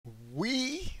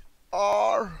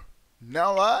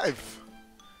Now live.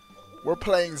 We're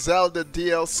playing Zelda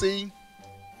DLC.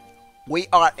 We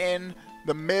are in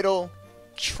the middle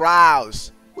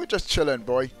trials. We're just chilling,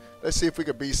 boy. Let's see if we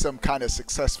could be some kind of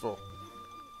successful.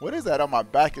 What is that on my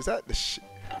back? Is that the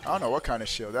I don't know what kind of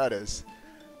shield that is.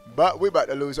 But we're about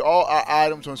to lose all our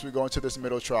items once we go into this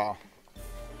middle trial.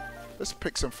 Let's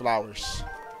pick some flowers.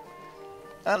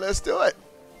 And let's do it.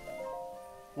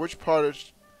 Which part of the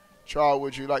trial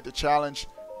would you like to challenge?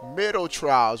 Middle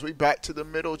trials. We back to the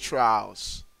middle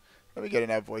trials. Let me get in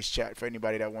that voice chat for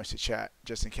anybody that wants to chat,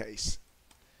 just in case.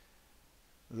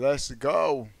 Let's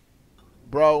go.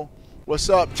 Bro,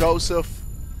 what's up, Joseph?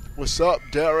 What's up,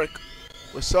 Derek?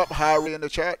 What's up, Harry in the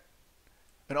chat?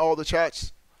 In all the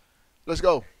chats? Let's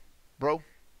go, bro.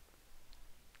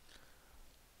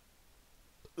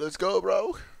 Let's go,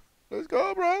 bro. Let's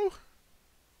go, bro.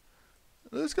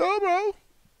 Let's go, bro.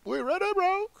 We ready,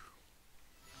 bro?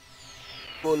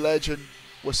 Legend.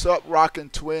 What's up,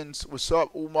 Rockin' Twins? What's up,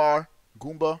 Umar,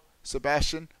 Goomba,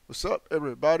 Sebastian? What's up,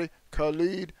 everybody?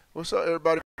 Khalid. What's up,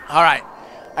 everybody? All right.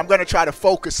 I'm going to try to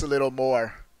focus a little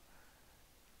more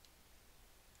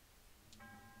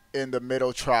in the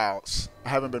middle trials. I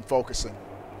haven't been focusing.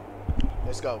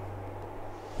 Let's go.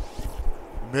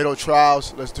 Middle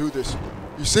trials. Let's do this.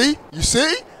 You see? You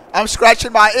see? I'm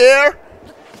scratching my ear.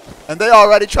 And they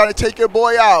already trying to take your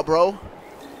boy out, bro.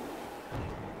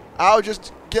 I was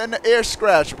just getting the ear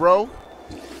scratch, bro.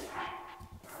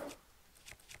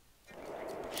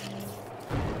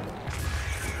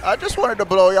 I just wanted to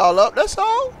blow y'all up. That's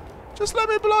all. Just let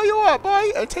me blow you up,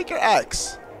 boy. And take your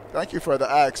axe. Thank you for the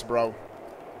axe, bro.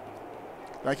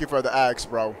 Thank you for the axe,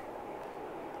 bro.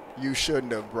 You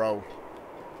shouldn't have, bro.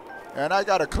 And I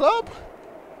got a club.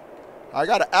 I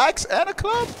got an axe and a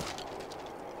club.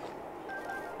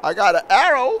 I got an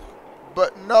arrow,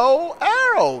 but no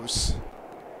arrows.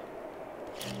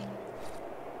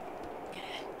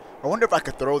 I wonder if I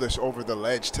could throw this over the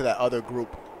ledge to that other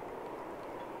group.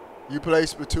 You play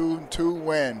Splatoon 2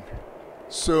 when?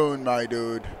 Soon, my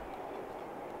dude.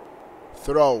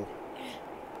 Throw.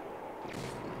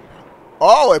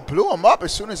 Oh, it blew him up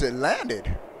as soon as it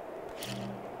landed.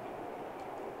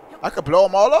 I could blow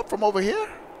them all up from over here.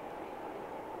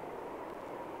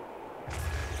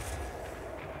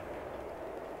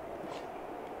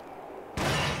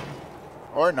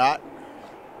 Or not.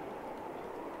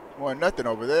 Well, nothing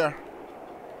over there.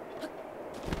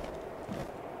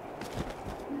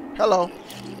 Hello.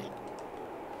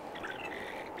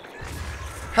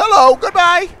 Hello,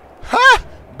 goodbye. Ha!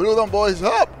 Blew them boys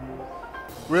up.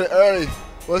 Really early.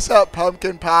 What's up,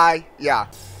 pumpkin pie? Yeah,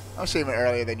 I'm streaming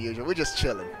earlier than usual. We're just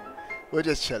chilling. We're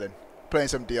just chilling. Playing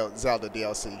some Zelda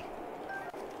DLC.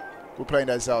 We're playing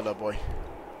that Zelda, boy.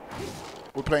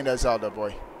 We're playing that Zelda,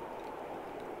 boy.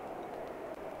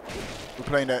 We're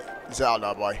playing that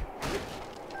Zelda, boy.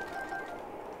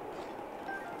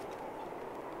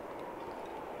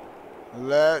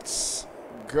 Let's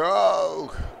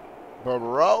go,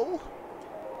 bro.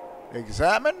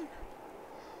 Examine.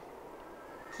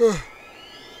 You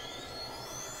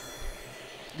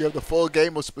have the full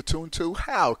game of Splatoon 2?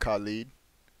 How, Khalid?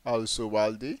 Also,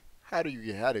 Waldi? How did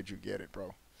you get it,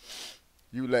 bro?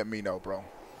 You let me know, bro.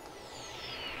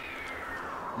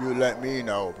 You let me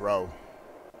know, bro.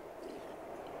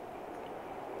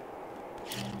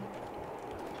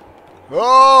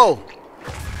 Oh!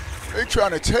 They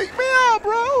trying to take me out,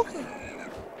 bro.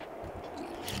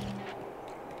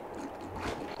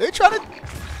 They trying to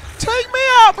take me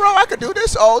out, bro. I could do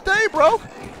this all day, bro.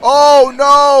 Oh,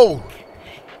 no.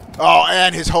 Oh,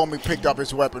 and his homie picked up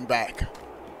his weapon back.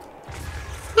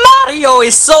 Mario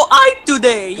is so hyped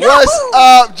today. What's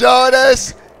up,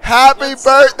 Jonas? Happy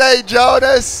birthday,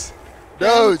 Jonas.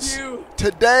 Dudes,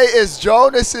 today is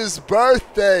Jonas's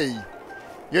birthday.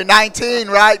 You're 19,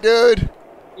 right, dude?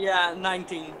 Yeah,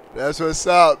 19. That's what's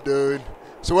up, dude.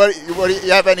 So what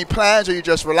you have any plans, or you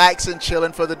just relaxing,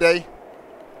 chilling for the day?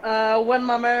 I was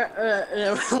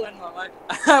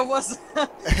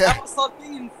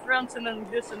talking in French and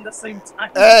English at the same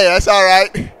time. Hey, that's all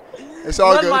right. It's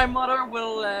all good. My mother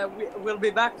will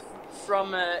be back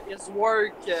from his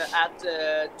work at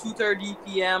 2:30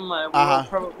 p.m. We'll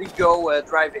probably go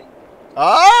driving.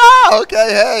 Ah,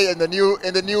 okay. Hey, in the new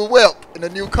whip, in the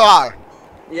new car.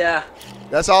 Yeah.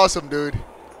 That's awesome, dude.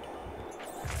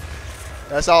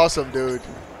 That's awesome, dude.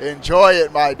 Enjoy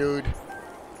it, my dude.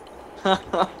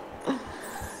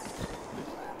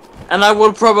 And I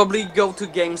will probably go to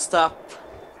GameStop.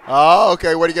 Oh,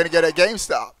 okay. What are you gonna get at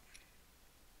GameStop?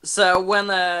 So when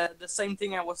the same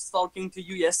thing I was talking to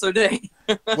you yesterday.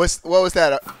 What was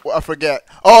that? I forget.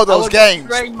 Oh, those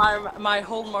games. I would trade my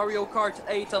whole Mario Kart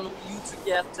 8 on Wii U to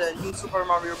get New Super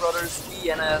Mario Brothers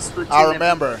Wii and Splatoon. I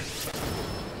remember.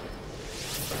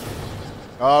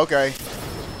 Oh, okay.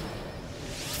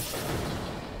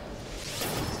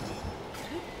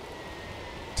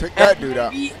 Took that dude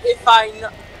out. If I know,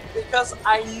 because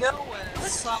I know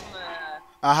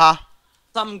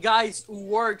some guys who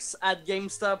works at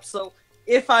GameStop, so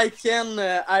if I can,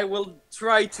 I will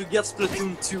try to get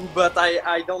Splatoon 2, but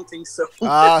I don't think so. Hey,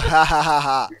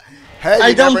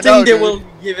 I don't think they will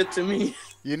give it to me.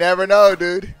 You never know,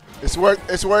 dude. It's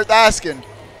worth asking.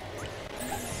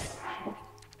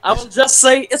 I will just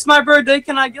say, it's my birthday,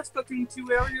 can I get Splatoon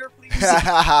 2 earlier, please?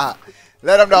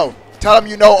 Let them know. Tell them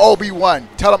you know Obi-Wan.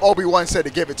 Tell them Obi-Wan said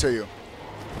to give it to you.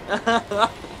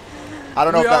 I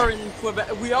don't know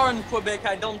we are in Quebec.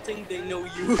 I don't think they know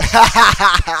you.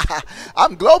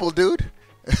 I'm global, dude.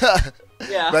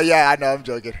 Yeah. But yeah, I know. I'm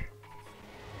joking.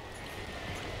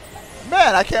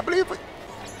 Man, I can't believe it.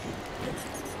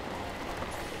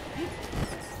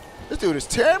 This dude is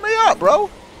tearing me up, bro.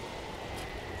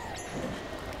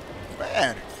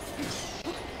 Man.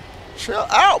 Chill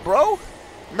out, bro.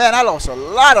 Man, I lost a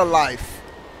lot of life.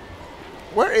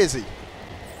 Where is he?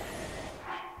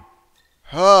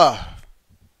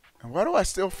 And why do I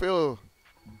still feel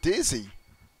dizzy?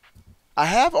 I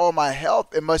have all my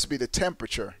health. It must be the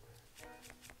temperature.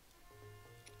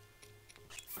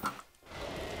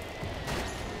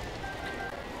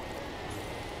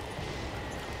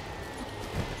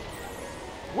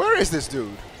 Where is this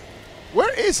dude?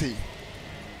 Where is he?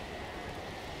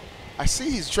 I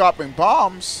see he's dropping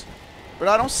bombs, but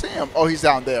I don't see him. Oh, he's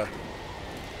down there.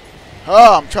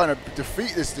 Oh, I'm trying to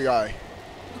defeat this guy.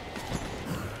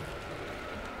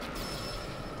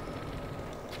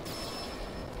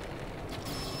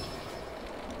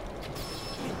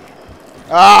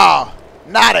 Ah,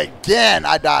 not again.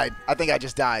 I died. I think I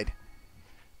just died.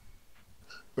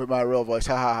 With my real voice.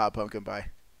 Ha ha ha, pumpkin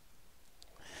pie.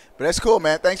 But that's cool,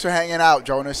 man. Thanks for hanging out,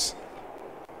 Jonas.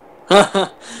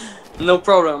 No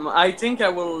problem. I think I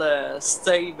will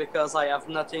stay because I have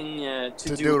nothing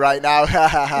to do right now.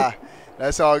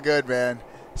 That's all good, man.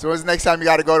 So when's the next time you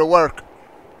got to go to work?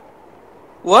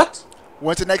 What?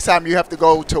 When's the next time you have to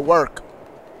go to work?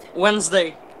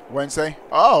 Wednesday. Wednesday?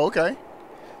 Oh, okay.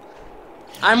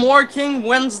 I'm working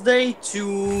Wednesday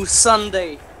to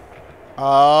Sunday.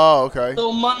 Oh, okay.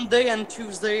 So Monday and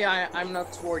Tuesday I'm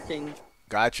not working.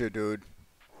 Gotcha, dude.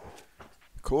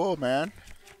 Cool, man.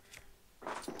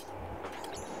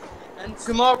 And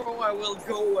tomorrow I will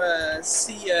go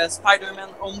see Spider-Man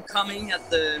Homecoming at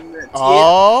the theater.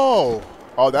 Oh,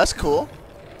 that's cool.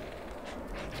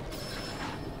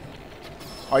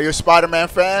 Are you a Spider-Man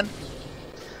fan?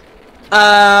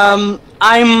 I'm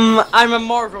a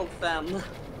Marvel fan.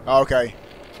 Okay.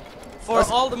 For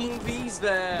all the movies,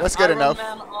 that's good enough.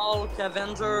 Iron Man, Hulk,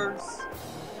 Avengers.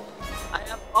 I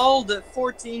have all the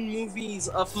 14 movies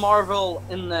of Marvel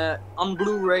on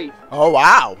Blu-ray. Oh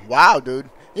wow, wow, dude.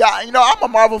 Yeah, you know I'm a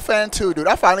Marvel fan too, dude.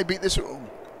 I finally beat this room.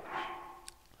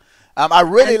 I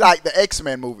really like the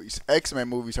X-Men movies. X-Men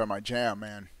movies are my jam,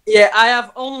 man. Yeah, I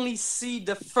have only seen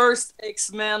the first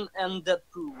X-Men and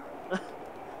Deadpool.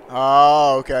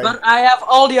 Oh, okay. But I have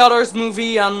all the others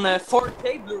movie on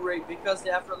 4K Blu-ray because they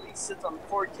have released it on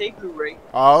 4K Blu-ray.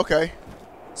 Oh, okay.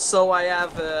 So I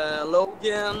have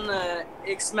Logan,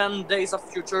 X-Men Days of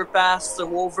Future Past,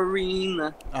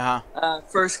 Wolverine,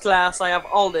 First Class. I have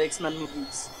all the X-Men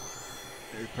movies.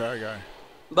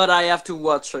 But I have to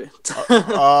watch it.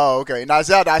 Oh, okay. Now,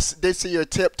 Zelda, I did see your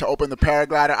tip to open the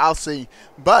paraglider. I'll see.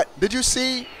 But did you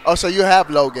see? Oh, so you have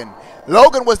Logan.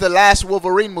 Logan was the last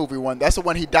Wolverine movie one. That's the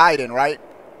one he died in, right?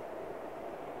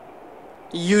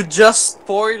 You just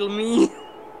spoiled me.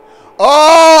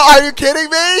 Oh, are you kidding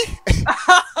me?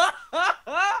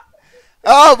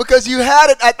 Oh, because you had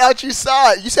it. I thought you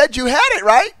saw it. You said you had it,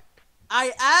 right?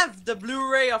 I have the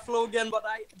Blu-ray of Logan, but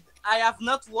I have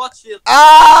not watched it. Oh!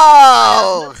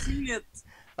 I have not seen it.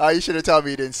 Oh, you should have told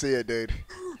me you didn't see it, dude.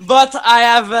 But I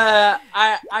have,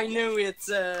 I knew it.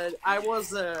 I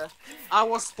was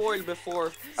spoiled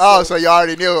before. So oh, so you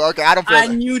already knew. Okay, I don't feel I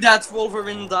knew that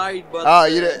Wolverine died, but... Oh,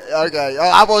 you did? Okay. Oh,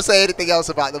 I won't say anything else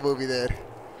about the movie then.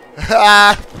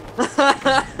 I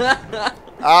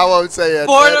won't say it.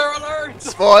 Spoiler alert!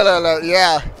 Spoiler alert,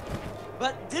 yeah.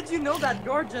 But did you know that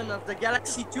Guardian of the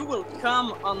Galaxy 2 will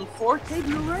come on 4K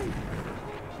Blu-ray?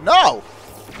 No.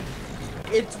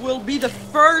 It will be the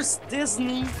first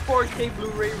Disney 4K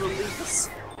Blu-ray release.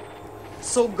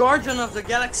 So Guardian of the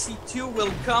Galaxy 2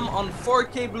 will come on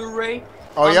 4K Blu-ray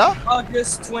on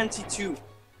August 22.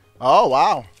 Oh,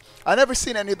 wow. I never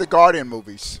seen any of the Guardian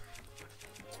movies.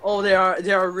 Oh, they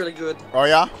are really good. Oh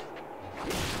yeah.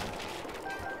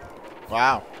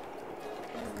 Wow.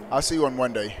 I'll see one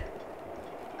one day.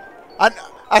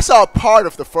 I saw a part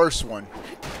of the first one.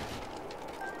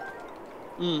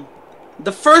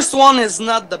 The first one is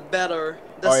not the better.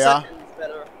 The second is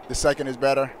better. The second is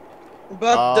better.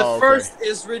 But the first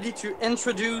is ready to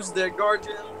introduce the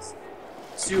Guardians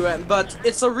to. But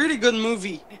it's a really good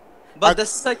movie. But the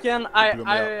second,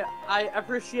 I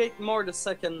appreciate more the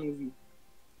second movie.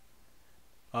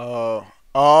 Oh,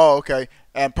 okay.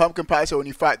 And Pumpkin Pie, so when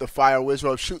you fight the fire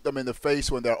wizard, shoot them in the face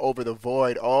when they're over the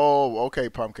void. Oh, okay,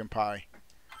 Pumpkin Pie.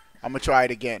 I'm gonna try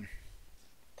it again.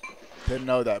 Didn't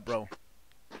know that, bro.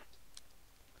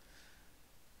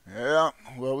 Yeah,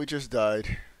 well, we just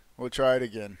died. We'll try it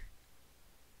again.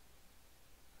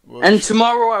 And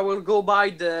tomorrow I will go buy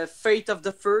the Fate of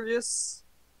the Furious.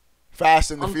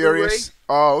 Fast and the Furious?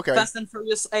 Oh, okay. Fast and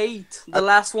Furious 8, the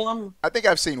last one. I think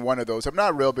I've seen one of those. I'm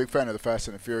not a real big fan of the Fast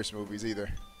and the Furious movies either.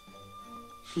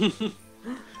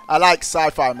 I like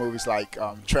sci-fi movies like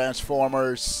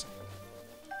Transformers,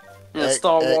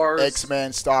 Star Wars,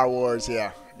 X-Men, Star Wars.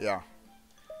 Yeah.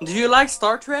 Do you like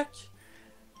Star Trek?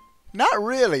 Not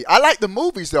really. I like the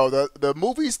movies though. The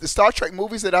movies, the Star Trek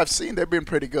movies that I've seen, they've been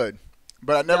pretty good.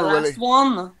 But I never really. The last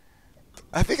one.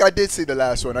 I think I did see the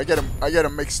last one. I get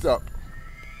them mixed up.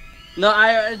 No,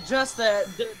 I just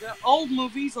the old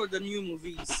movies or the new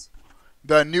movies.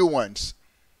 The new ones.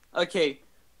 Okay.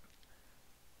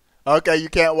 Okay, you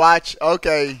can't watch.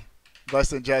 Okay,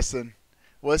 Bustin' Justin.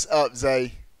 What's up,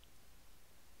 Zay?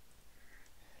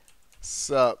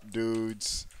 Sup,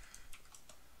 dudes?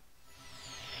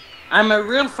 I'm a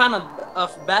real fan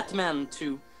of Batman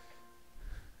too.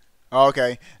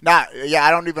 Okay. Yeah, I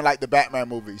don't even like the Batman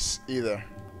movies either.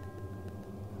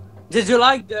 Did you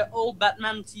like the old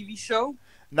Batman TV show?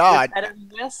 No,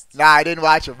 Adam West? Nah, I didn't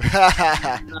watch them.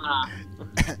 Nah.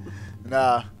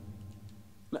 Nah.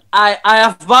 I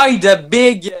have buy the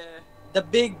big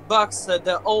box,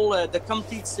 the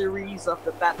complete series of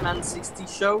the Batman 60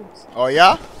 shows. Oh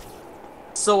yeah?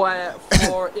 So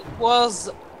it was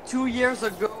 2 years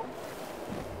ago.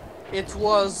 It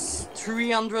was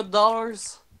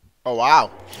 $300. Oh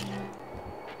wow.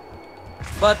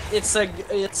 But it's a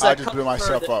I just blew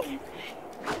myself up.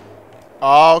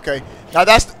 Oh, okay. Now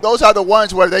those are the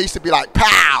ones where they used to be like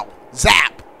pow,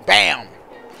 zap, bam.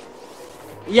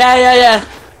 Yeah.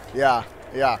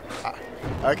 Yeah.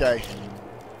 Okay.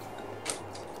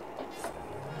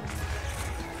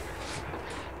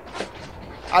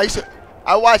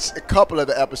 I watched a couple of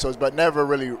the episodes, but never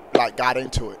really like got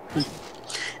into it.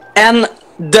 And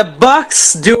the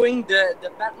Bucks doing the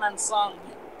Batman song.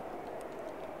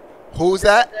 Who's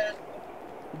that?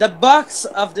 The Bucks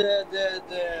of the.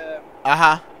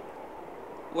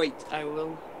 Wait, I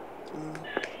will.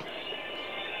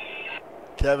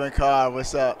 Kevin Carr,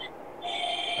 what's up?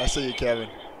 I see you, Kevin.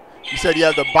 You said you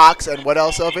have the box and what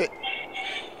else of it?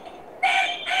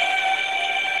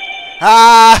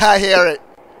 I hear it.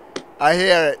 I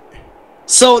hear it.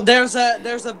 So there's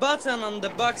a button on the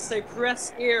box. They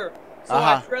press here. So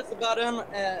I press the button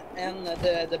and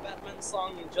the Batman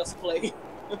song just play.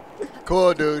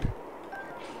 Cool, dude.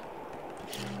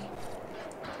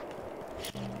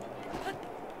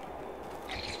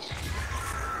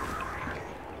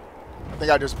 I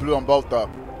think I just blew them both up.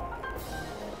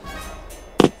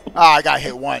 I got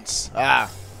hit once.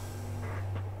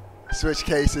 Switch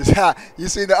cases. You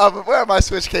seen the other? Where are my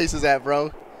switch cases at,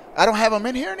 bro? I don't have them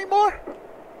in here anymore.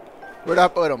 Where'd I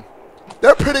put them?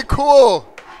 They're pretty cool.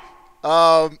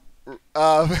 My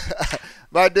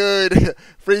dude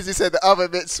Freezy said the other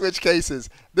bit switch cases.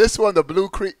 This one, the blue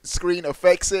screen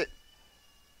affects it,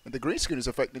 and the green screen is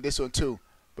affecting this one too.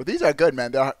 But these are good,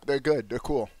 man. They're good. They're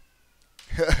cool.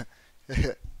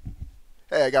 Hey,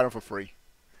 I got them for free.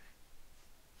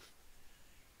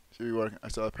 Should be working. I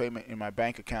saw a payment in my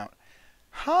bank account.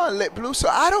 Lit Blue. So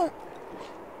I don't.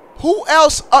 Who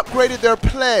else upgraded their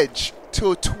pledge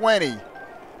to 20?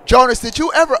 Jonas, did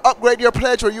you ever upgrade your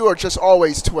pledge, or you are just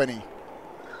always 20?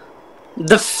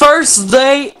 The first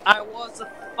day I was a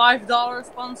 $5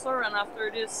 sponsor, and after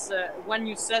this, when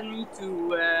you send me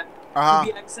to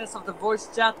the access of the voice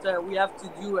chat, we have to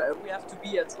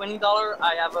be at $20.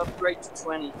 I have upgraded to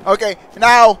 20. Okay,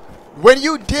 now when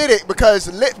you did it,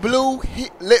 because Lit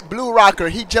Blue Rocker,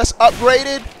 he just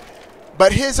upgraded,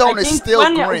 but his own is still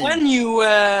green. When you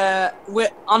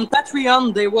on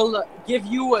Patreon, they will give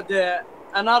you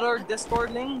another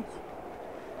Discord link.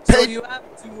 So you have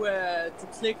to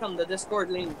click on the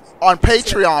Discord link. On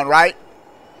Patreon, right?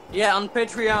 Yeah, on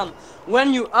Patreon.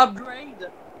 When you upgrade,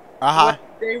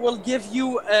 they will give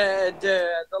you the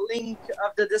link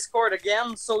of the Discord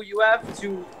again. So you have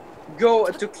to go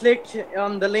to click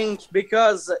on the link,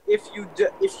 because if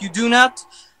you do not,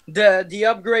 the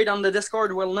upgrade on the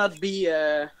Discord will not be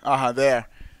there.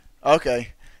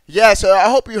 Okay. Yeah, so I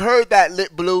hope you heard that,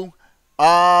 Lit Blue.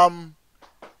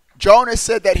 Jonas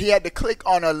said that he had to click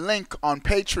on a link on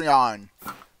Patreon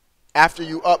after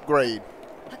you upgrade.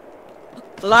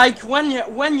 Like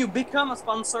when you become a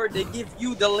sponsor, they give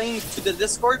you the link to the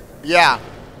Discord. Yeah.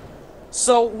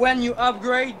 So when you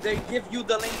upgrade, they give you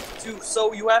the link too.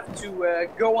 So you have to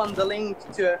go on the link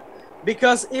to,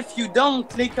 because if you don't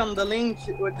click on the link,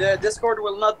 the Discord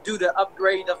will not do the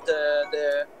upgrade of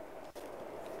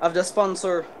the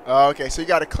sponsor. Okay, so you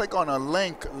got to click on a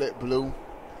link, Lit Blue.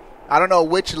 I don't know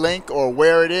which link or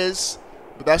where it is,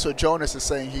 but that's what Jonas is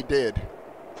saying he did.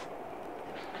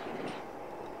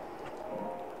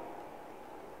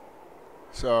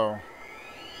 So,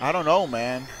 I don't know,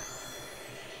 man.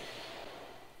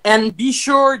 And be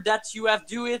sure that you have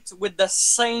to do it with the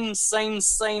same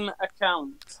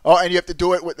account. Oh, and you have to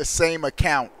do it with the same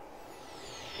account.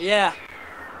 Yeah.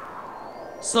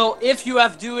 So if you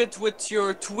have to do it with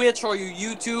your Twitch or your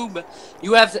YouTube,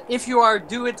 you have to, if you are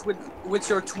do it with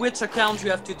your Twitch account, you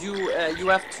have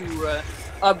to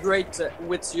upgrade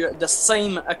with the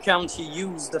same account you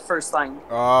used the first time.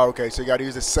 Oh, okay. So you got to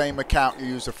use the same account you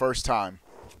used the first time.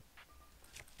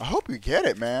 I hope you get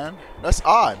it, man. That's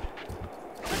odd.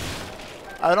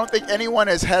 I don't think anyone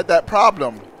has had that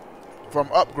problem from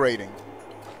upgrading.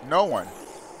 No one.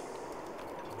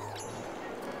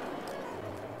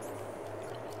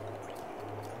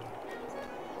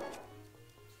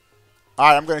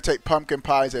 Alright, I'm going to take Pumpkin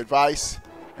Pie's advice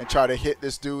and try to hit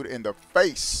this dude in the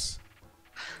face.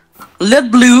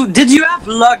 Lit Blue, did you have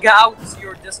log out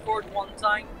your Discord one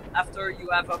time after you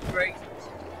have upgrade?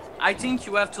 I think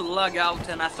you have to log out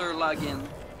and after log in.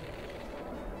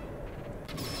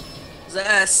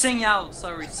 Sing out,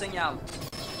 sorry, sing out.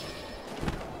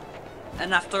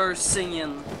 And after sing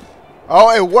in.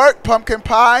 Oh, it worked, Pumpkin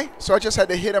Pie. So I just had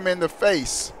to hit him in the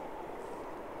face.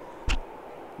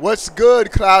 What's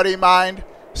good, Cloudy Mind?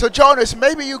 So Jonas,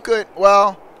 maybe you could,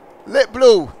 well, Lit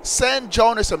Blue, send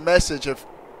Jonas a message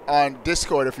on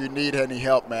Discord if you need any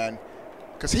help, man.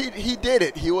 Cause he did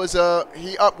it. He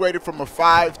upgraded from a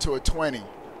 5 to a 20.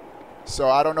 So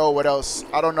I don't know what else.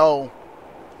 I don't know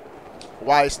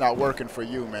why it's not working for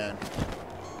you, man.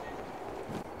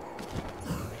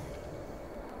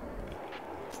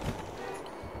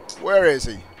 Where is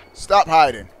he? Stop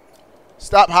hiding.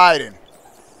 Stop hiding.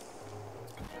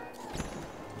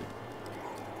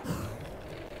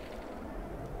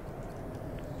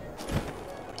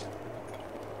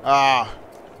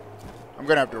 I'm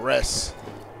gonna have to rest.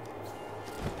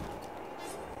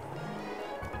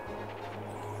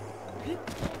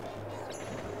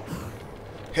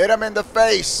 Hit him in the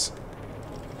face.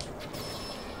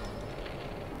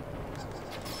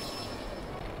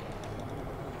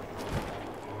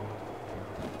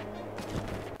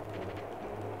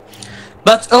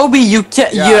 But Obi, you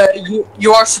can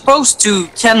you are supposed to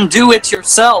can do it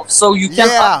yourself, so you can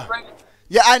upgrade.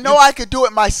 Yeah, I know I could do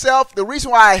it myself. The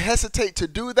reason why I hesitate to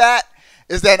do that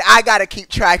is that I got to keep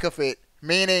track of it.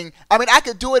 Meaning, I mean, I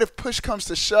could do it if push comes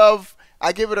to shove.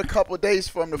 I give it a couple of days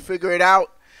for him to figure it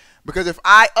out. Because if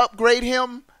I upgrade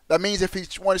him, that means if he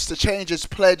wants to change his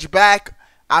pledge back,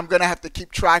 I'm going to have to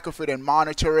keep track of it and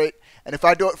monitor it. And if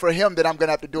I do it for him, then I'm going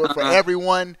to have to do it for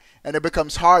everyone. And it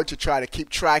becomes hard to try to keep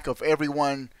track of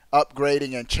everyone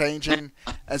upgrading and changing.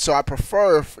 And so I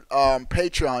prefer if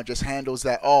Patreon just handles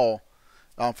that all.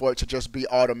 For it to just be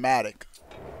automatic.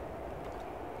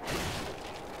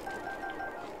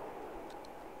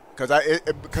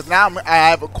 Because now I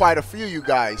have quite a few you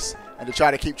guys, and to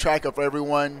try to keep track of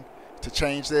everyone to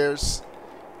change theirs,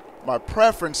 my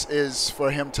preference is for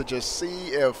him to just see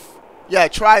if, yeah,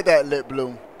 try that, Lit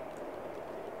Blue.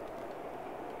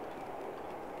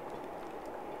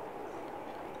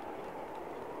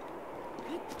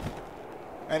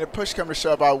 And if push comes to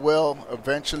shove, I will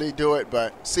eventually do it,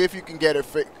 but see if you can get it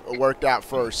worked out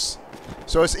first.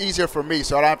 So it's easier for me,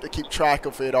 so I don't have to keep track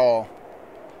of it all.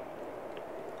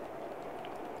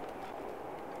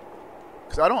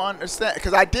 Because I don't understand,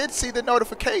 because I did see the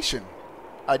notification.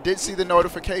 I did see the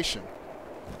notification.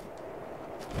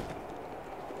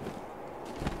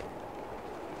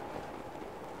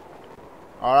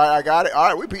 Alright, I got it.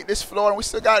 Alright, we beat this floor and we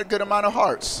still got a good amount of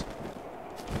hearts.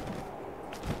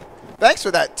 Thanks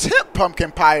for that tip,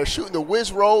 Pumpkin Pie, shooting the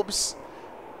whiz robes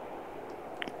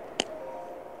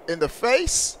in the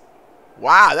face.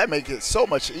 Wow, that makes it so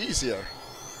much easier.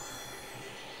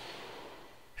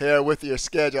 Here with your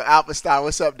schedule. Alpha Star,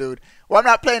 what's up, dude? Well, I'm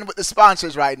not playing with the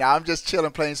sponsors right now. I'm just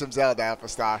chilling playing some Zelda, Alpha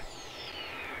Star.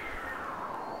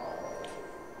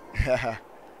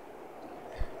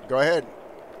 Go ahead.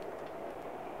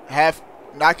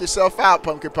 Knock yourself out,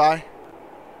 pumpkin pie.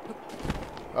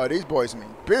 Oh, these boys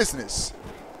mean business.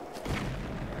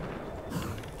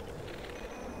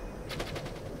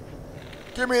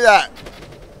 Give me that.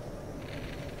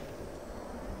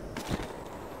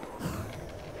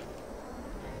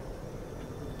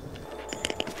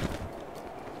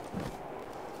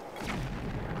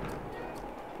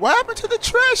 What happened to the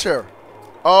treasure?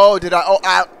 Oh, did I? Oh,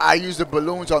 I used the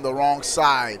balloons on the wrong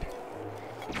side.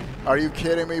 Are you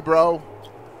kidding me, bro?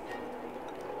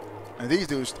 And these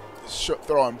dudes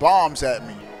throwing bombs at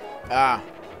me. Ah.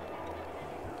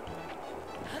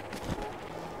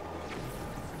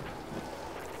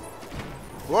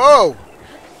 Whoa.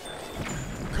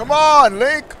 Come on,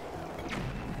 Link.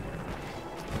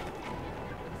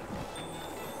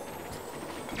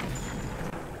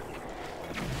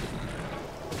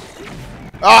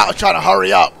 Ah, I'm trying to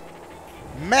hurry up.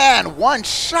 Man, one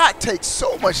shot takes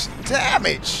so much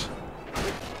damage.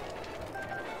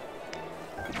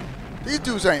 These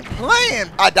dudes ain't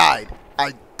playing. I died.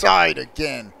 I died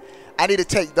again. I need to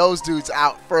take those dudes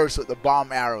out first with the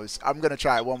bomb arrows. I'm going to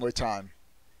try it one more time.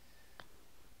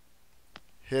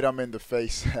 Hit them in the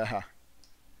face. I'm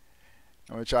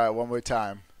going to try it one more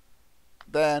time.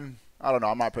 Then, I don't know,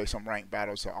 I might play some ranked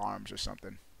battles of arms or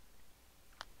something.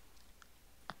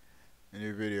 A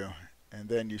new video. And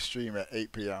then you stream at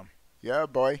 8 p.m. Yeah,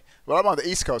 boy. Well, I'm on the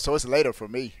East Coast, so it's later for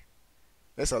me.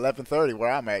 It's 11:30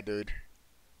 where I'm at, dude.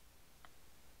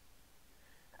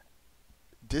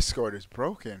 Discord is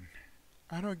broken.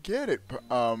 I don't get it.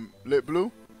 Lit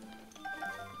Blue?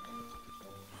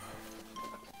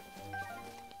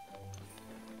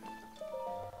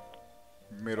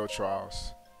 Middle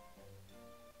trials.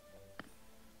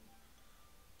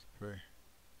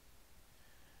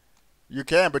 You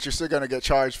can, but you're still going to get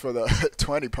charged for the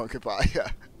 20 pumpkin pie.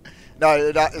 No,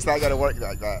 it's not going to work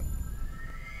like that.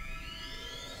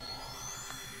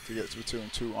 To get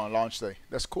Splatoon 2 on launch day.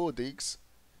 That's cool, Deeks.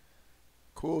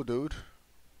 Cool, dude.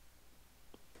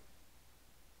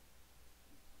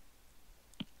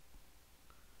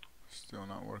 Still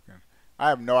not working. I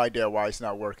have no idea why it's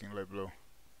not working, Lit Blue.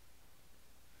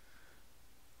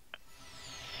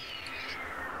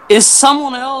 Is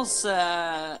someone else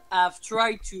have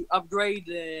tried to upgrade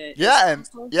the? Yeah,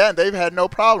 and they've had no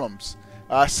problems.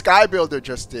 Sky Builder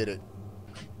just did it.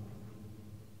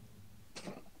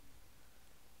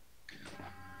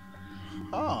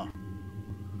 Huh.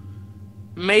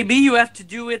 Maybe you have to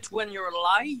do it when you're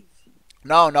live.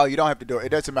 No, you don't have to do it. It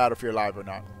doesn't matter if you're live or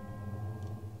not.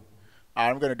 Alright,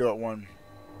 I'm gonna do it one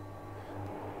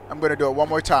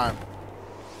more time.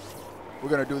 We're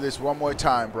gonna do this one more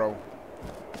time, bro.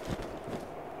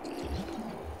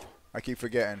 I keep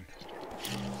forgetting.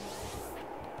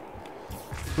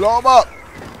 Blow him up.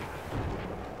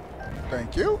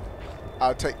 Thank you.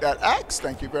 I'll take that axe.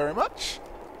 Thank you very much.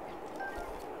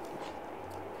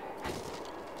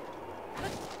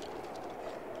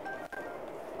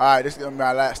 Alright, this is going to be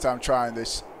my last time trying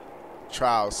this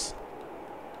trials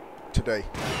today.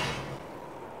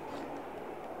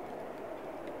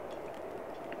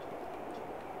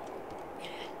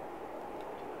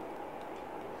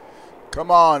 Come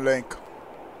on, Link.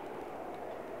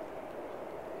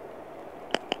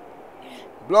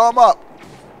 Blow him up.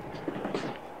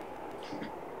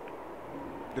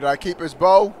 Did I keep his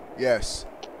bow? Yes.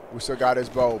 We still got his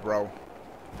bow, bro.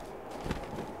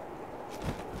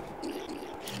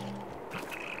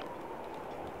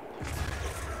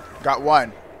 Got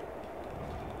one.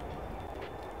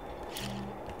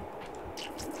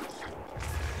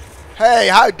 Hey,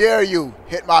 how dare you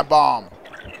hit my bomb?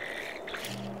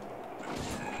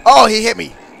 Oh, he hit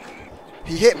me.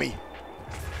 He hit me.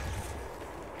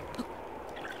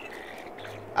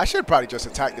 I should probably just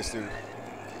attack this dude.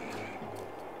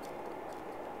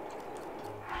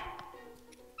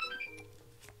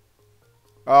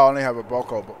 Oh, I only have a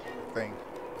Boko thing.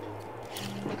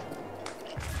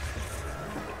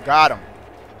 Got him.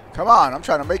 Come on, I'm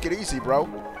trying to make it easy, bro.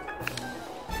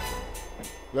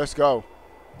 Let's go.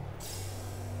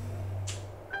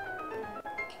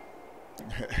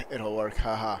 It'll work,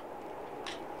 haha.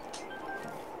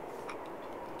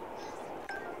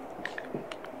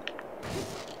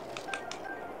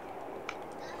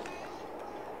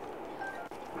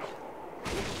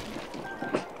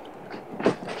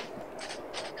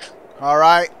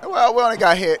 Alright, well, we only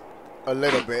got hit a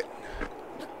little bit.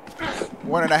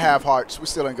 1.5 hearts. We're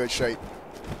still in good shape.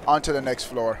 On to the next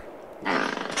floor.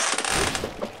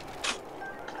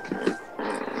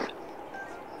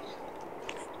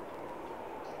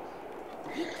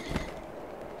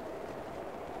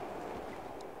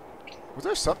 Was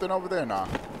there something over there? Nah.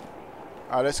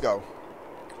 Alright, let's go.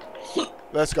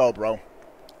 Let's go, bro.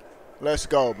 Let's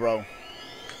go, bro.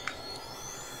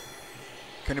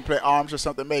 Can you play arms or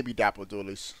something? Maybe Dapple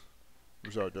Doolies.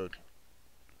 What's up, dude?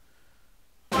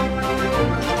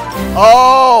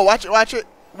 Oh, watch it, watch it.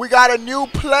 We got a new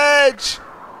pledge.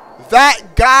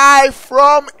 That guy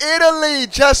from Italy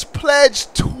just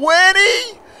pledged 20.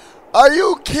 Are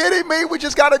you kidding me? We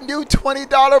just got a new $20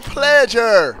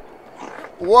 pledger.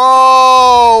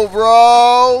 Whoa,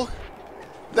 bro.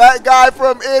 That guy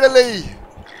from Italy.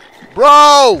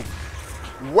 Bro,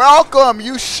 welcome.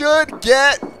 You should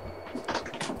get...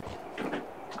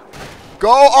 Go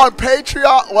on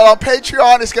Patreon. Well, on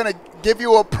Patreon, it's going to give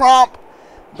you a prompt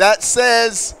that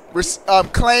says,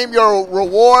 claim your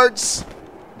rewards.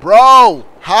 Bro,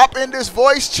 hop in this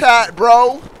voice chat,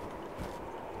 bro.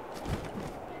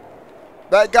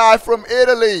 That guy from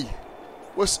Italy.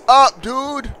 What's up,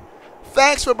 dude?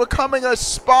 Thanks for becoming a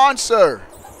sponsor.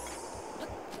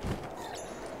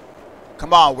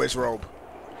 Come on, Wizrobe.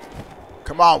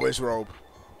 Come on, Wizrobe.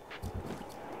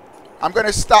 I'm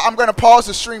gonna pause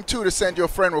the stream too to send you a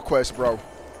friend request, bro.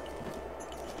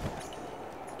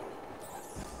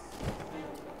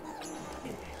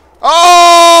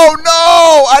 Oh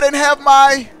no! I didn't have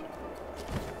my...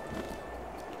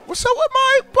 What's up with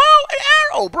my bow and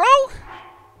arrow, bro?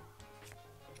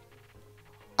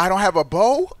 I don't have a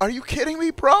bow? Are you kidding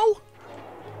me, bro?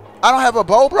 I don't have a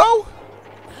bow, bro?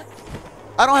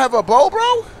 I don't have a bow,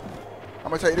 bro?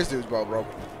 I'm gonna tell you this dude's bow, bro.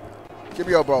 Give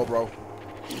me your bow, bro.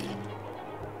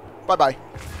 Bye-bye.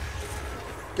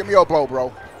 Give me your bow,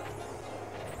 bro.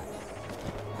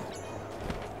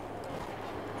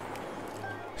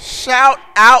 Shout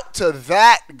out to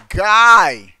that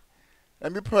guy.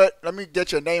 Let me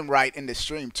get your name right in the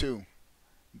stream too.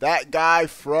 That guy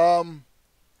from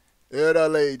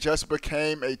Italy just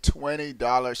became a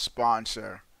 $20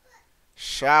 sponsor.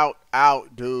 Shout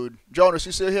out, dude. Jonas,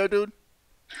 you still here, dude?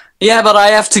 Yeah, but I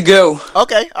have to go.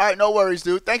 Okay, all right, no worries,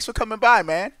 dude. Thanks for coming by,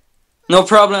 man. No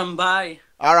problem, bye.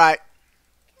 All right.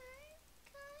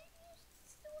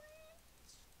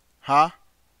 Huh?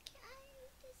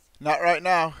 Not right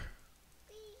now.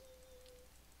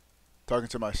 Talking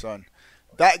to my son.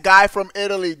 That guy from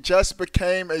Italy just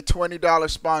became a $20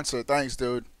 sponsor. Thanks,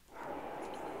 dude.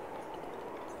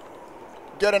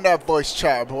 Get in that voice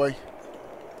chat, boy.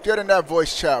 Get in that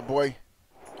voice chat, boy.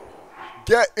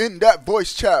 Get in that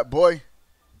voice chat, boy.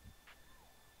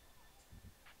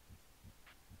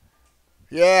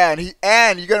 Yeah,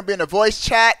 and you're gonna be in the voice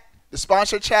chat, the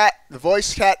sponsor chat, the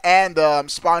voice chat, and the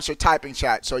sponsor typing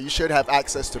chat. So you should have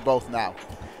access to both now.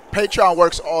 Patreon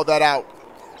works all that out.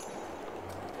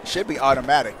 Should be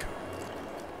automatic.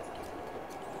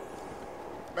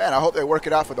 Man, I hope they work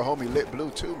it out for the homie Lit Blue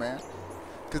too, man.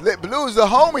 Cause Lit Blue is the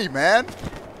homie, man.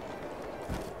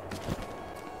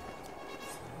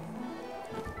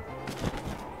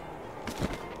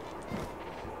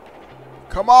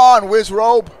 Come on,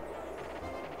 Wizrobe.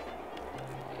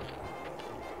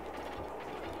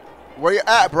 Where you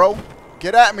at, bro?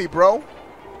 Get at me, bro.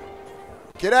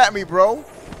 Get at me, bro.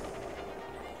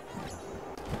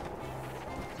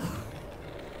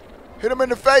 Hit him in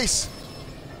the face.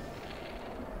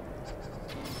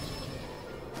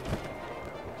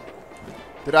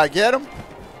 Did I get him?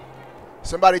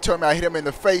 Somebody told me I hit him in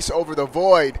the face over the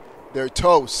void. They're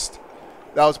toast.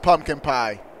 That was pumpkin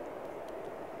pie.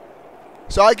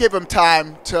 So I give him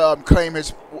time to claim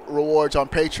his rewards on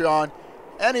Patreon.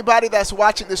 Anybody that's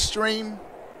watching the stream,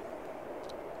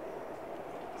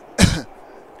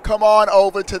 come on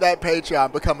over to that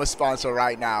Patreon. Become a sponsor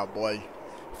right now, boy.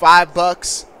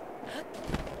 $5.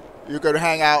 You could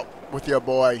hang out with your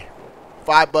boy.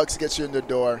 $5 gets you in the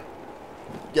door.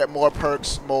 Get more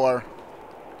perks, more.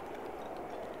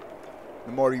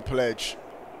 The more you pledge.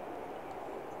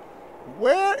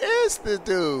 Where is the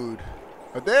dude?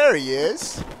 Oh, there he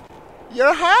is.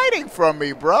 You're hiding from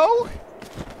me, bro.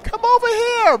 Come over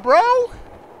here, bro.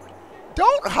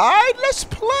 Don't hide. Let's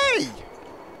play.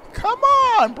 Come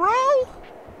on, bro.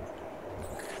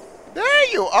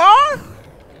 There you are.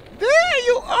 There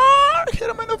you are. Hit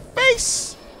him in the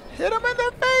face. Hit him in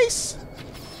the face.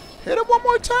 Hit him one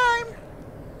more time.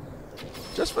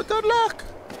 Just for good luck.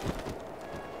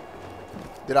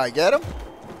 Did I get him?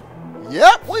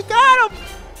 Yep, we got him.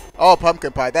 Oh,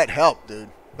 pumpkin pie. That helped, dude.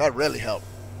 That really helped.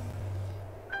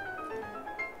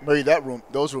 Maybe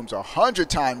those rooms are 100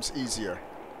 times easier.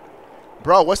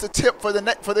 Bro, what's the tip for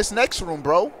this next room,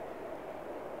 bro?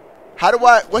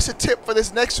 What's the tip for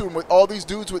this next room with all these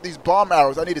dudes with these bomb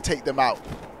arrows? I need to take them out.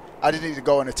 I just need to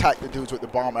go and attack the dudes with the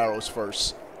bomb arrows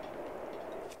first.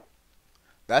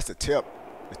 That's the tip.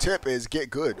 The tip is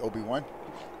get good, Obi-Wan.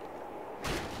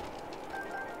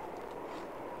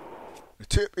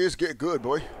 tip is get good,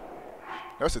 boy.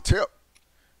 That's a tip.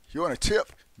 You want a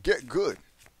tip? Get good.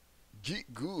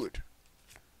 Get good.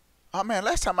 Oh, man,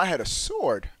 last time I had a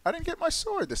sword. I didn't get my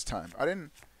sword this time. I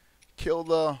didn't kill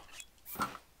the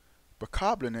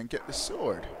bokoblin and get the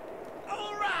sword.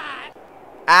 All right.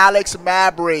 Alex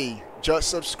Mabry just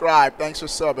subscribed. Thanks for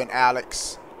subbing,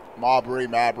 Alex.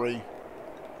 Mabry.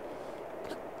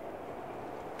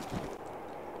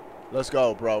 Let's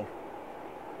go, bro.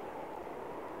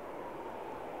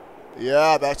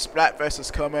 Yeah, that Splatfest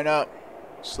is coming up.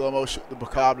 Slow-mo shoot the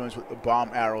bokoblins with the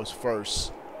bomb arrows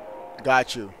first.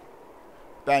 Got you.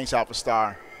 Thanks, Alpha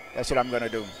Star. That's what I'm going to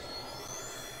do.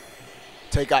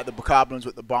 Take out the bokoblins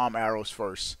with the bomb arrows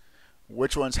first.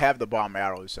 Which ones have the bomb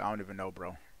arrows? I don't even know,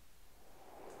 bro.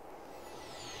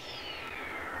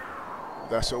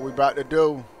 That's what we about to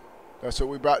do. That's what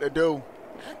we about to do.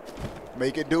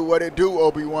 Make it do what it do,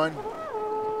 Obi-Wan.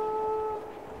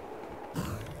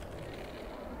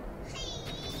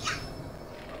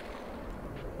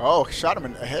 Oh, shot him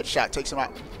in a headshot. Takes him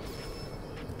out.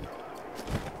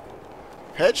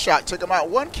 Headshot took him out.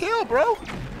 1 kill, bro.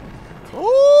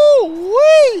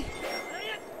 Ooh-wee.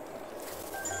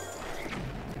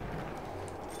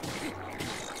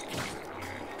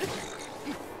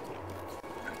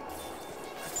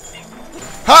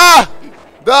 Ha!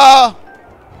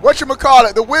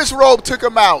 Whatchamacallit, the whiz robe took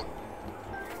him out.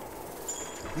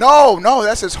 No,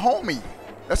 that's his homie.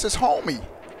 That's his homie.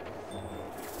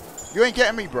 You ain't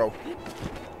getting me, bro.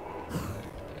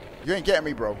 You ain't getting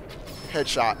me, bro.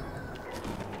 Headshot.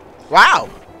 Wow.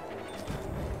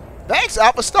 Thanks,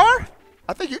 Alpha Star.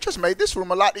 I think you just made this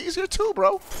room a lot easier too,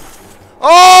 bro.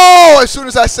 Oh, as soon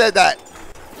as I said that.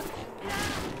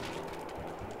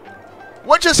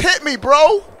 What just hit me,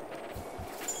 bro?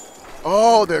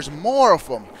 Oh, there's more of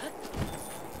them.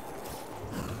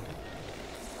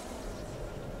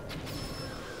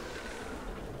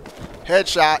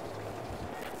 Headshot.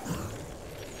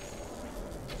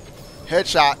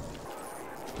 Headshot.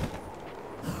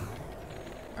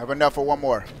 I have enough for one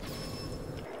more.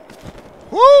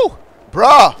 Woo!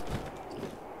 Bruh.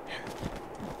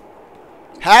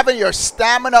 Having your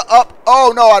stamina up.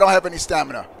 Oh, no, I don't have any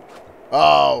stamina.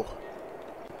 Oh.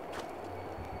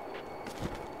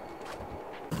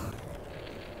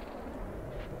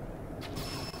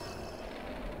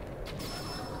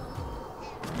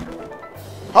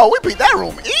 Oh, we beat that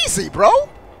room easy, bro.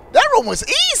 That room was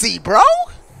easy, bro.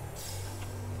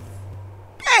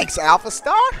 Thanks, Alpha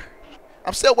Star.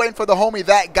 I'm still waiting for the homie,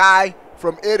 that guy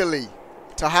from Italy,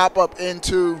 to hop up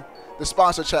into the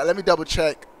sponsor chat. Let me double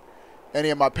check any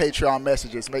of my Patreon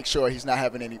messages. Make sure he's not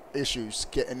having any issues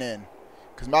getting in.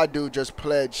 Because my dude just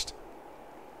pledged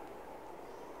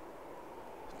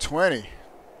 20.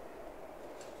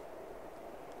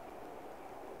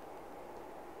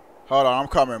 Hold on, I'm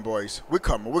coming, boys. We're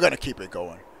coming. We're going to keep it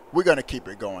going. We're going to keep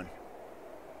it going.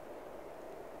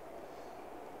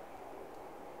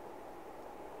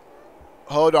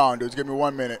 Hold on, dudes. Give me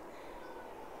 1 minute.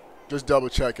 Just double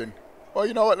checking. Well,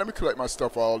 you know what? Let me collect my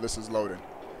stuff while all this is loading.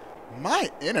 My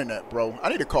internet, bro. I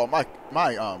need to call my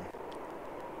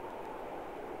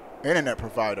internet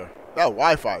provider. That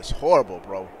Wi-Fi is horrible,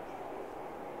 bro.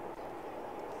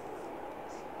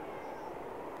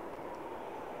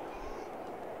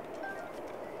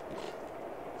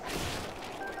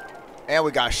 And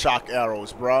we got shock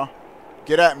arrows, bro.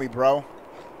 Get at me, bro.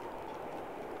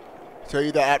 Tell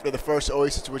you that after the first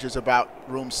oasis, which is about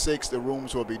room 6, the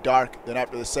rooms will be dark. Then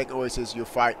after the second oasis, you'll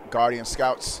fight Guardian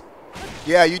Scouts.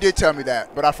 Yeah, you did tell me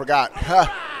that, but I forgot.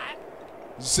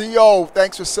 Zio,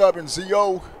 thanks for subbing,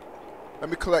 Zio. Let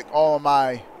me collect all of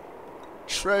my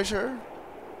treasure.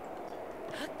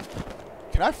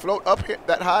 Can I float up here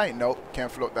that high? Nope,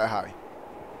 can't float that high.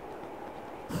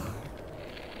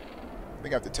 I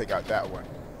think I have to take out that one.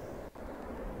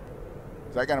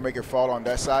 Is that going to make it fall on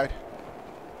that side?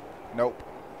 Nope.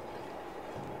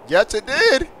 Yes, it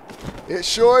did. It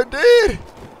sure did.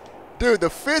 Dude, the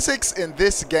physics in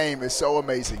this game is so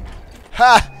amazing.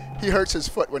 Ha! He hurts his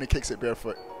foot when he kicks it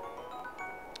barefoot.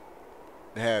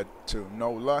 Had to.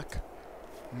 No luck.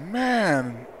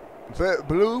 Man.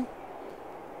 Blue.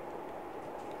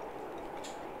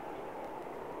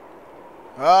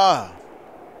 Ah.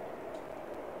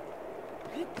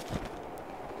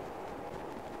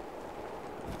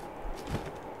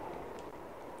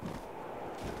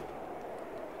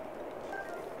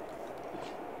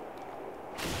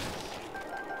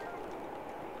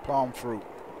 Palm fruit.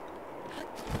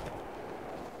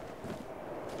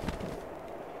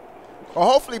 Well,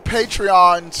 hopefully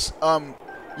Patreons,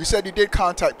 you said you did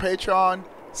contact Patreon.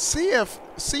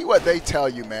 See what they tell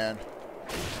you, man.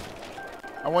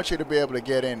 I want you to be able to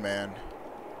get in, man.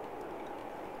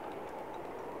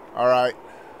 Alright.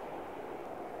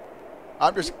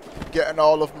 I'm just getting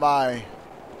all of my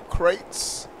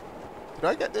crates. Did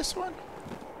I get this one?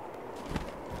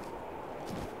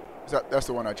 That's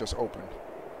the one I just opened.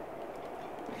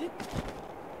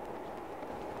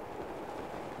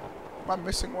 Am I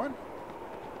missing one?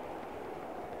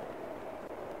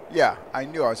 Yeah, I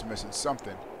knew I was missing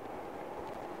something.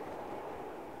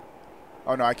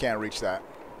 Oh no, I can't reach that.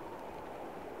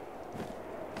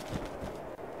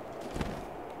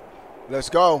 Let's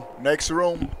go. Next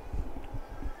room.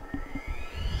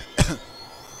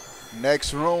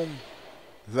 Next room.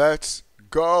 Let's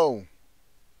go.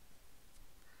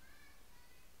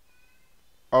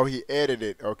 Oh, he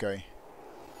edited it. Okay.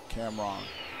 Cameron.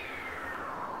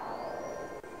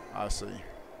 I see.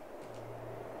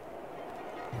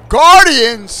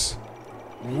 Guardians?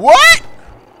 What?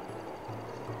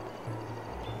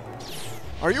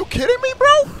 Are you kidding me,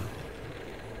 bro?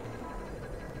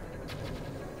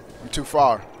 I'm too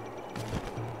far.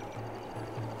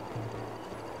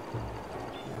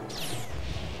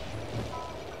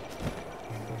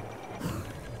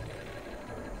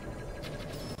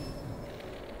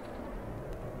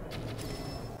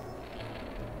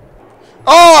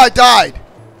 Oh, I died.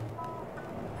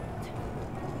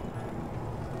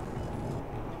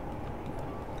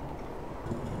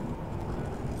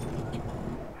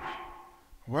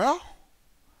 Well,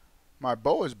 my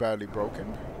bow is badly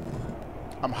broken.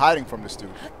 I'm hiding from this dude.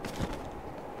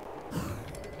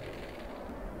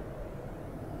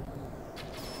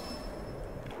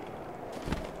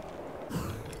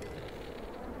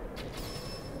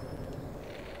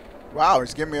 Wow,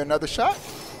 he's giving me another shot?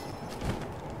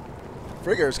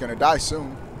 Figure is gonna die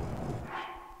soon.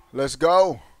 Let's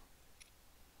go.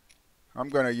 I'm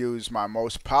gonna use my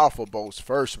most powerful bows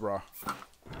first, bro.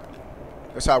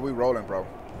 That's how we rolling, bro.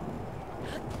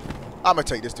 I'm gonna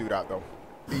take this dude out, though.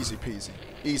 Easy peasy.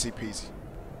 Easy peasy.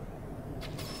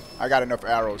 I got enough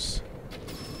arrows.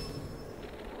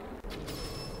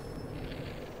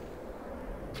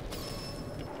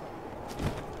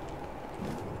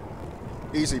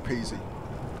 Easy peasy.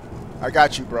 I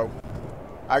got you, bro.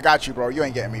 I got you, bro. You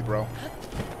ain't getting me, bro.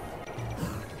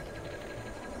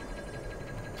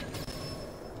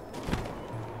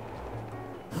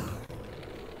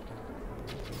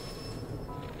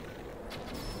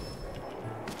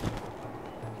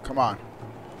 Come on.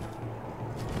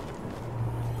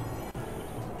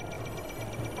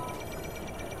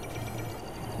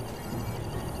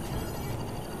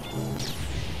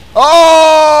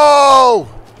 Oh!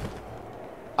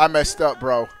 I messed up,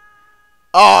 bro.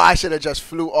 Oh, I should have just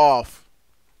flew off.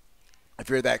 If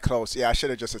you're that close. Yeah, I should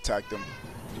have just attacked him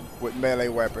with melee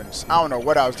weapons. I don't know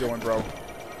what I was doing, bro.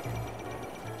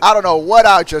 I don't know what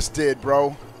I just did,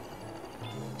 bro.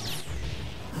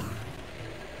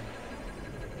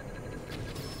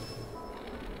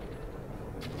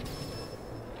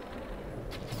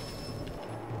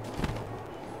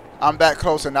 I'm that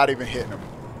close and not even hitting him.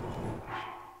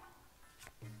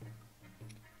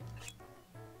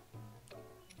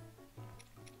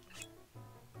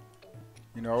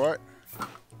 You know what?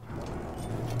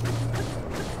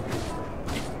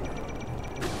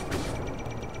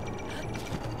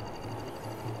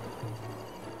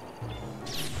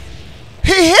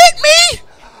 He hit me?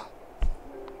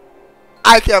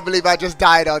 I can't believe I just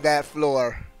died on that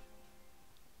floor.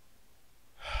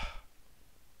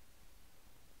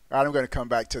 Alright, I'm going to come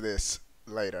back to this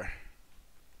later.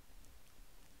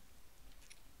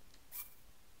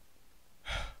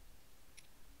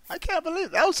 I can't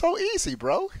believe that was so easy,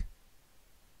 bro.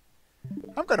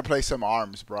 I'm going to play some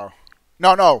arms, bro.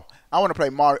 No. I want to play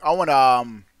Mario.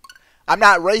 I'm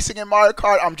not racing in Mario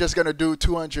Kart. I'm just going to do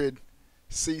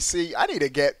 200cc. I need to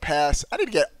get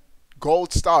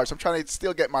gold stars. I'm trying to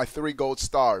still get my 3 gold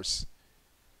stars.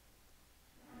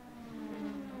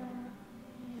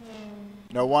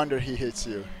 No wonder he hits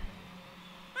you.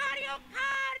 Mario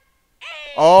Kart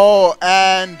 8. Oh,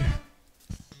 and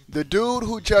the dude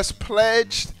who just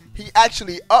pledged, he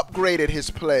actually upgraded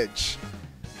his pledge.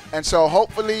 And so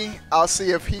hopefully I'll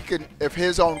see if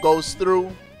his own goes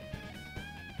through.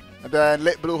 And then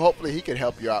Lit Blue, hopefully he can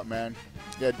help you out, man.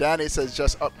 Yeah, Danny says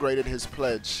just upgraded his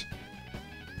pledge.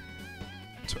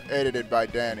 So edited by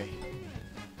Danny.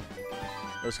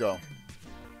 Let's go.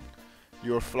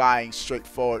 You were flying straight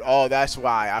forward. Oh, that's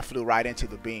why I flew right into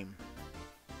the beam.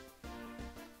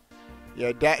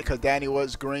 Yeah, because Danny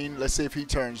was green. Let's see if he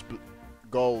turns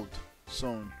gold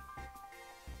soon.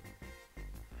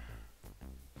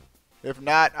 If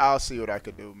not, I'll see what I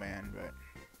could do, man.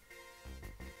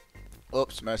 But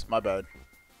oops, my bad.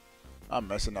 I'm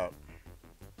messing up.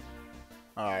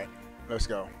 All right, let's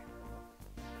go.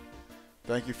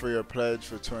 Thank you for your pledge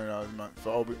for $20 a month for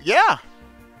OB. Yeah.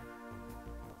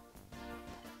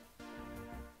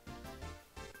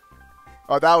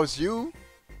 Oh, that was you,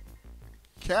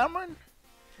 Cameron?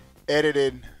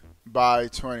 Edited by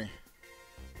 20.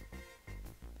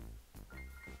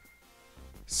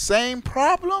 Same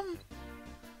problem?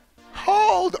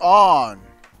 Hold on.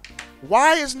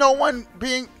 Why is no one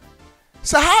being...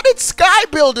 So how did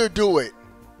Skybuilder do it?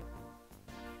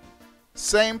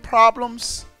 Same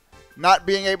problems? Not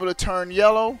being able to turn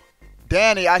yellow?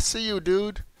 Danny, I see you,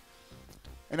 dude.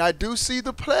 And I do see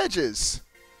the pledges.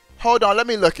 Hold on, let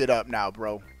me look it up now,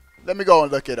 bro. Let me go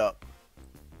and look it up.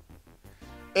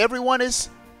 Everyone is...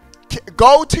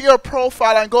 Go to your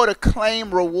profile and go to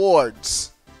claim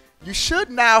rewards. You should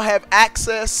now have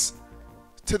access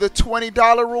to the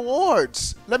 $20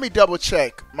 rewards. Let me double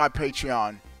check my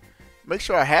Patreon. Make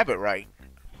sure I have it right.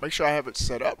 Make sure I have it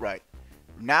set up right.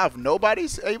 Now if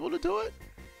nobody's able to do it,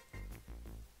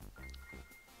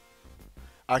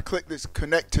 I click this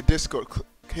connect to Discord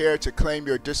here to claim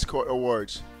your Discord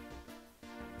awards.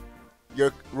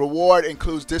 Your reward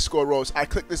includes Discord roles. I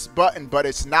click this button, but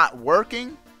it's not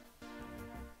working.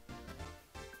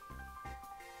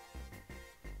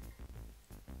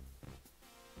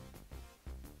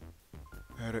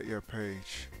 Edit your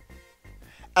page.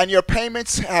 And your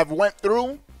payments have went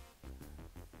through.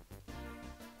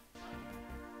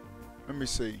 Let me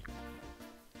see.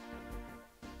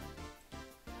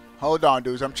 Hold on,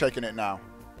 dudes. I'm checking it now.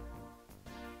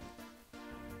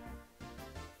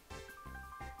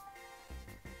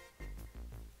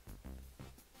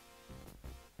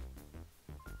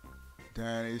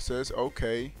 Danny says,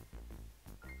 okay.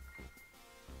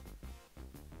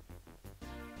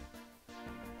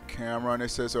 Cameron, it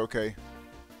says, okay.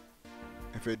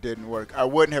 If it didn't work. I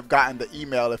wouldn't have gotten the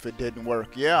email if it didn't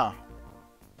work. Yeah.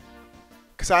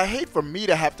 Because I hate for me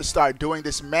to have to start doing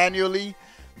this manually.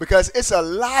 Because it's a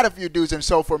lot of you dudes. And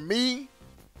so for me,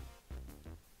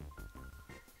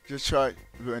 just try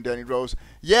and Danny Rose.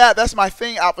 Yeah, that's my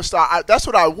thing, Alpha Star. That's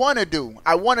what I want to do.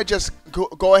 I want to just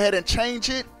go ahead and change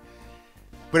it.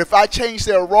 But if I change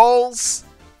their roles,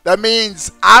 that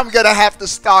means I'm going to have to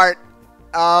start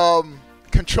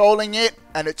controlling it.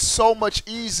 And it's so much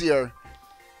easier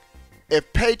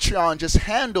if Patreon just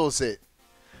handles it.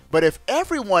 But if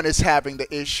everyone is having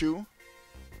the issue,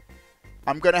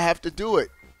 I'm going to have to do it.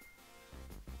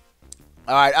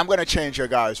 Alright, I'm going to change your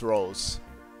guys' roles.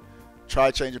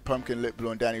 Try changing Pumpkin, Lit Blue,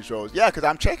 and Danny's roles. Yeah, because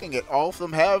I'm checking it. All of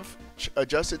them have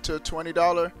adjusted to a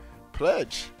 $20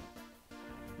 pledge.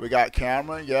 We got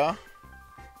Cameron, yeah.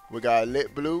 We got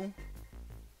Lit Blue.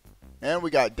 And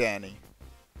we got Danny.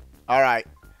 Alright.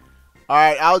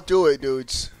 Alright, I'll do it,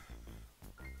 dudes.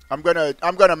 I'm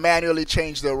gonna manually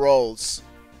change the roles.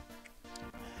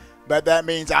 But that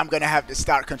means I'm gonna have to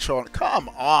start controlling. Come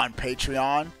on,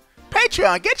 Patreon.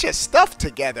 Patreon, get your stuff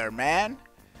together, man.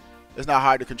 It's not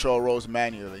hard to control roles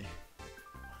manually.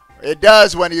 It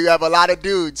does when you have a lot of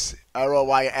dudes. I don't know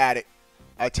why you're at it.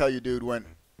 I tell you, dude,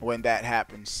 when that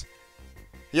happens.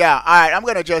 Yeah, alright, I'm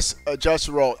gonna just adjust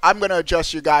role. I'm gonna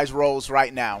adjust you guys' roles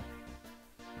right now.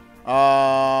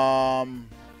 I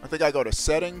think I go to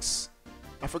settings.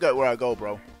 I forget where I go,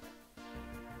 bro.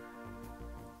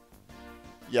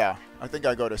 Yeah, I think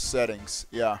I go to settings.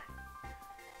 Yeah.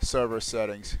 Server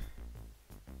settings.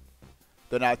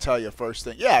 Then I'll tell you first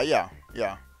thing. Yeah.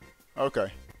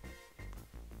 Okay.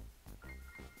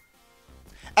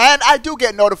 And I do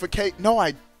get notification. No,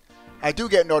 I do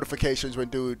get notifications when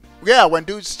when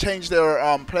dudes change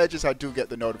their pledges, I do get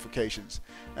the notifications.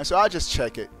 And so I just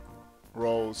check it.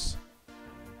 Roles.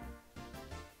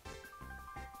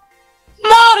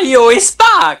 Mario is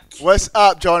back! What's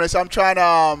up, Jonas? I'm trying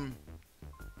to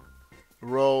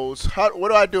roles.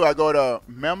 What do? I go to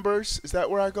members? Is that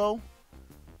where I go?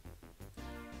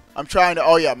 I'm trying to,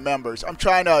 oh yeah, members. I'm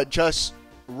trying to adjust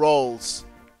roles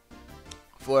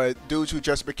for dudes who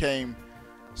just became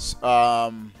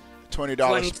 $20.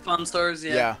 20 sponsors,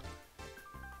 yeah. Yeah.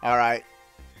 Alright.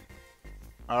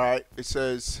 Alright, it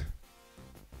says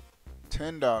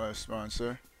 $10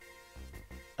 sponsor.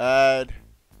 Add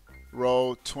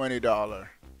role $20.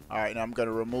 Alright, now I'm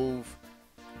gonna remove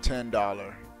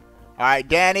 $10. Alright,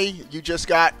 Danny, you just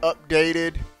got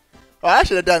updated. Oh, I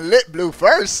should have done Lit Blue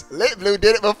first. Lit Blue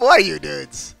did it before you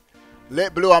dudes.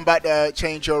 Lit Blue, I'm about to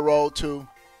change your role to.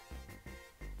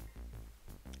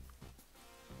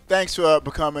 Thanks for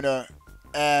becoming a.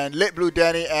 And Lit Blue,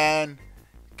 Danny, and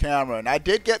Cameron. I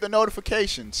did get the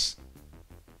notifications.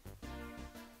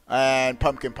 And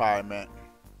Pumpkin Pie, man.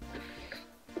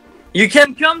 You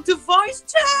can come to voice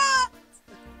chat!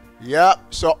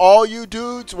 Yep. So all you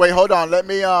dudes. Wait, hold on. Let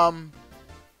me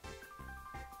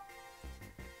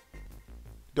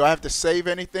Do I have to save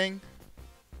anything?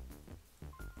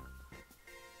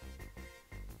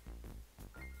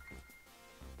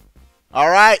 All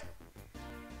right.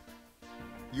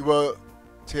 You will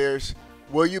tiers.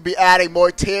 Will you be adding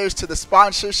more tiers to the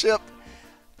sponsorship?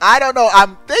 I don't know.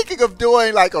 I'm thinking of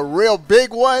doing like a real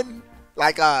big one,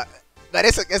 like but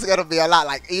it's gonna be a lot,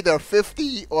 like either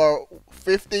 50 or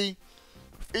 50,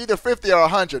 either 50 or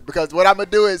 100. Because what I'm gonna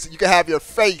do is you can have your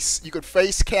face, you could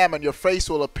face cam, and your face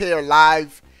will appear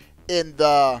live in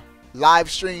the live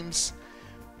streams.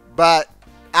 But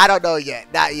I don't know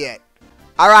yet, not yet.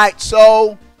 All right,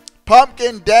 so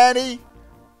Pumpkin, Danny,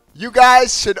 you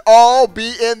guys should all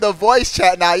be in the voice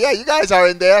chat now. Yeah, you guys are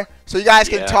in there, so you guys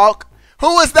can talk.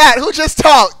 Who was that? Who just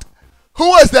talked? Who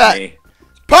was that? Me.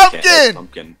 Pumpkin.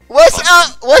 Pumpkin. What's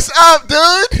up? What's up,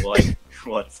 dude?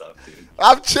 What's up, dude?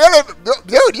 I'm chilling.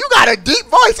 Dude, you got a deep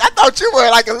voice. I thought you were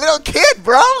like a little kid,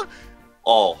 bro.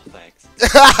 Oh, thanks.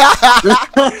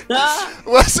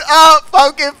 What's up,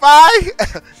 Pumpkin Pie?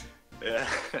 Yeah.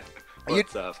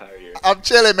 What's up? How are you? I'm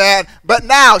chilling, man. But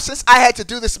now, since I had to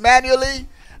do this manually,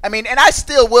 I mean, and I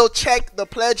still will check the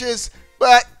pledges,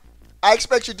 but I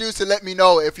expect you dudes to let me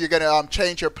know if you're gonna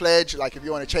change your pledge, like if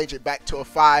you want to change it back to a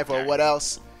 5 or what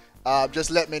else.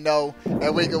 Just let me know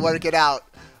and we can work it out.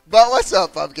 But what's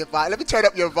up, Pumpkin Pie? Let me turn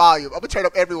up your volume. I'm gonna turn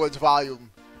up everyone's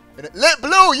volume. Lit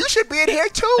Blue, you should be in here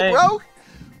too, bro.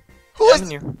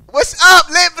 What's up,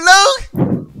 Lit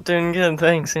Blue? Doing good,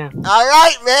 thanks. Yeah. All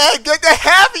right, man. Good to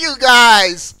have you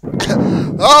guys.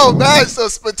 Oh man, so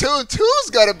Splatoon 2's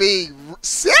gonna be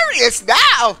serious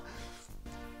now.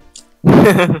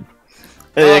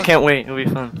 I can't wait. It'll be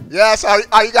fun. Yes.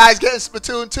 Are you guys getting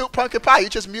Splatoon 2? Pumpkin Pie, you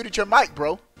just muted your mic,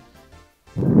 bro.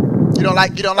 You don't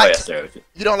like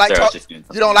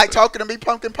talking to me,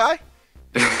 Pumpkin Pie?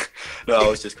 No, I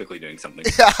was just quickly doing something.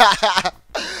 So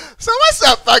what's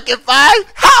up, Pumpkin Pie?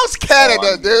 How's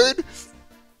Canada, dude?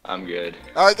 I'm good.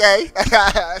 Okay.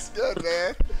 That's good,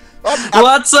 man.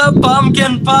 What's up,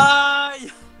 Pumpkin Pie?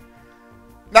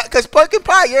 Now, cause Pumpkin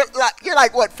Pie, you're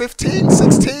like what, 15,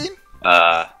 16?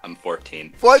 I'm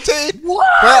 14. 14?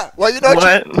 What? Well, you know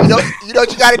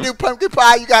what you gotta do, Pumpkin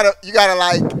Pie. You gotta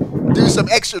like do some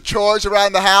extra chores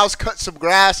around the house, cut some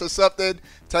grass or something.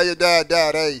 Tell your dad,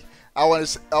 hey, I want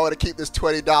to keep this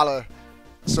 $20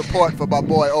 support for my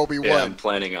boy Obi-Wan. Yeah, I'm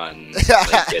planning on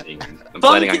getting.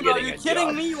 Pumpkin, are you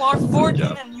kidding me? You are 14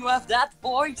 and you have that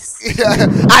voice. Yeah,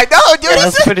 I know, dude. Yeah,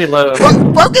 that's pretty low.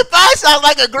 Pumpkin Pie sounds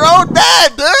like a grown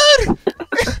man, dude.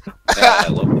 Yeah, I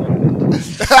love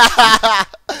that.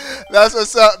 That's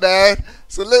what's up, man.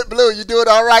 So Lit Blue, you doing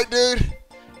all right, dude?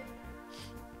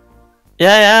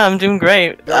 Yeah, I'm doing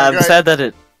great. I'm sad that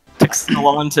it took so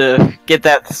long to get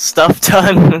that stuff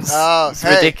done. It's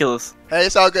ridiculous. Hey,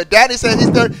 it's all good. Danny said he's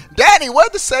 30. Danny, we're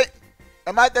the same.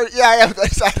 Am I 30? Yeah, I am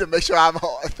 37 to make sure I'm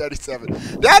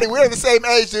 37. Danny, we're the same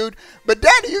age, dude. But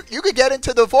Danny, you could get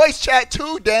into the voice chat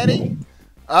too, Danny.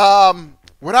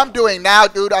 What I'm doing now,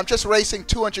 dude, I'm just racing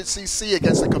 200cc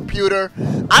against the computer.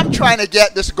 I'm trying to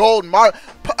get this gold Mario.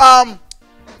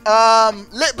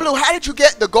 Lit Blue, how did you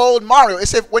get the gold Mario?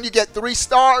 Is it when you get 3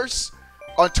 stars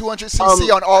on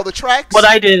 200cc on all the tracks? What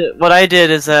I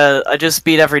did is I just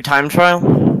beat every time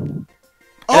trial.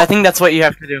 And I think that's what you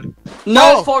have to do.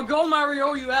 No, for Gold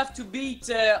Mario, you have to beat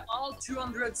all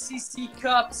 200cc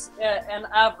cups and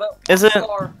have a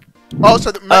star. Oh,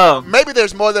 so maybe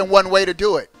there's more than one way to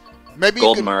do it. Maybe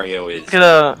Gold Mario is.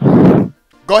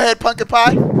 Go ahead, Pumpkin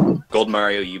Pie. Gold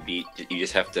Mario, you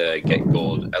just have to get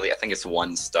gold. I think it's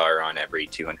 1 star on every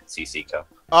 200cc cup.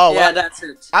 Oh, yeah, that's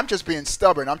it. I'm just being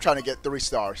stubborn. I'm trying to get 3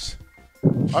 stars.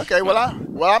 Okay, well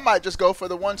I might just go for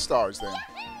the 1 stars then.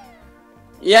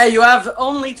 Yeah, you have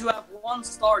only to have 1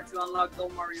 star to unlock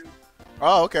Gold Mario.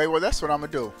 Oh, okay. Well, that's what I'm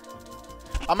gonna do.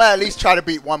 I'm gonna at least try to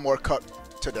beat 1 more cup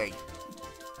today.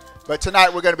 But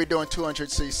tonight we're gonna be doing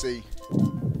 200cc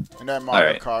and then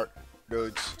Mario Kart,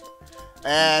 dudes.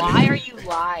 And why are you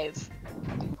live?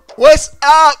 What's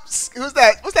up? Who's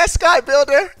that? Was that Sky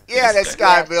Builder? Yeah, that's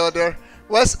Sky Builder.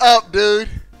 What's up, dude?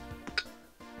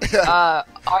 Are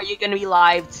you gonna be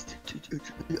live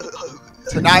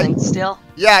tonight? Still?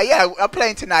 Yeah, I'm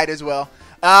playing tonight as well.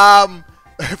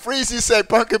 Freezy said,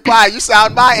 "Pumpkin Pie, you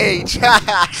sound my age."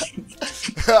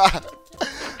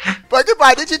 Pumpkin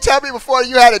Pie, did you tell me before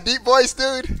you had a deep voice,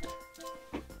 dude?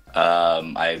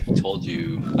 I've told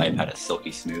you I've had a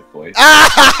silky smooth voice. I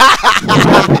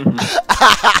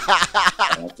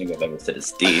don't think I've ever said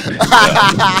it's deep.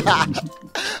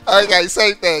 Okay,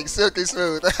 same thing, silky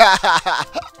smooth.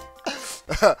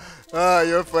 Oh,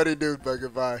 you're a funny dude, Pumpkin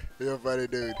Pie. You're a funny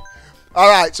dude.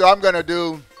 Alright, so I'm gonna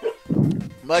do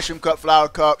Mushroom Cup, Flower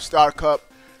Cup, Star Cup.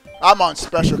 I'm on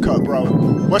Special Cup, bro.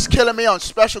 What's killing me on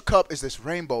Special Cup is this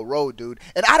Rainbow Road, dude.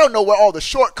 And I don't know where all the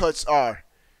shortcuts are.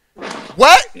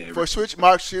 What? Yeah, For Switch,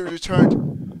 Mark Series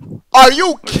returned. Are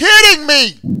you kidding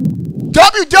me?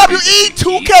 WWE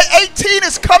 2K18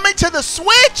 is coming to the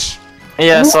Switch?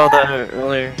 Yeah, I saw that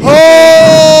earlier.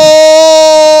 Oh!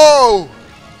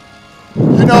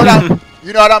 You know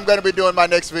what I'm gonna be doing my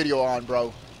next video on,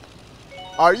 bro.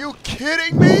 Are you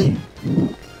kidding me?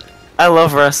 I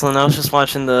love wrestling. I was just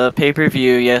watching the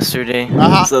pay-per-view yesterday.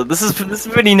 So this is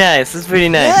pretty nice. This is pretty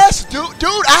nice. Yes,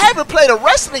 dude, I haven't played a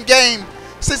wrestling game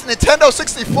since Nintendo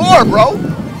 64, bro.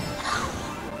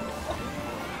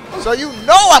 So you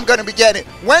know I'm gonna be getting it.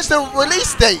 When's the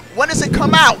release date? When does it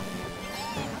come out?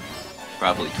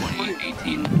 Probably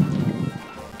 2018.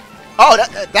 Oh,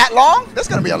 that long? That's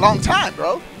gonna be a long time,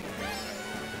 bro.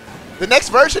 The next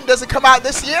version doesn't come out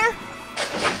this year?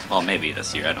 Well, maybe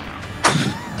this year. I don't know.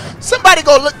 Somebody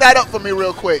go look that up for me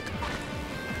real quick.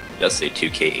 It does say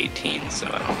 2K18, so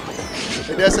I don't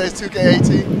know. It does say it's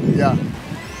 2K18? Yeah.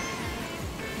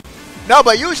 No,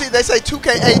 but usually they say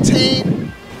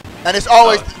 2K18, and it's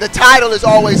always the title is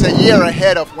always a year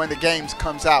ahead of when the games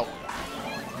comes out.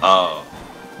 Oh.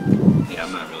 Yeah,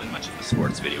 I'm not really much of a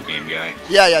sports video game guy.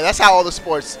 Yeah, that's how all the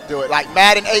sports do it. Like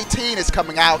Madden 18 is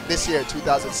coming out this year,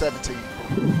 2017.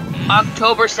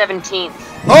 October 17th.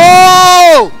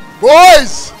 Oh,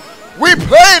 boys, we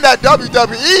playing that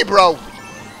WWE, bro.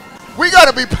 We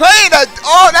gotta be playing that.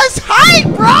 Oh, that's hype,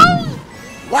 bro.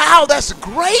 Wow, that's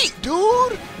great,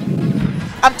 dude.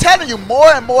 I'm telling you,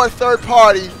 more and more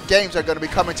third-party games are gonna be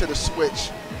coming to the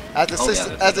Switch as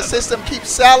the system keeps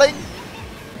selling.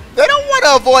 They don't want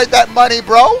to avoid that money,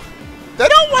 bro. They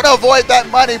don't want to avoid that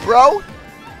money, bro.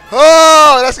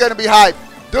 Oh, that's going to be hype.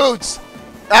 Dudes,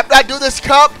 after I do this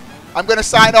cup, I'm going to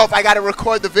sign off. I got to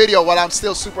record the video while I'm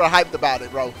still super hyped about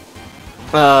it, bro.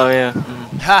 Oh, yeah.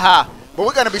 Haha. But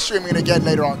we're going to be streaming it again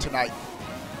later on tonight.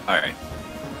 Alright.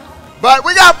 But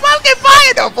we got Pumpkin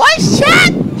Pie in the voice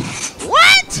chat.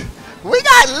 What? We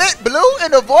got Lit Blue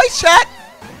in the voice chat.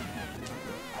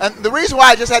 And the reason why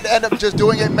I just had to end up just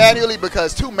doing it manually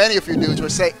because too many of you dudes were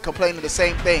complaining the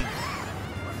same thing.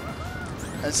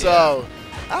 And so,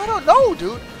 I don't know,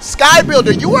 dude. Sky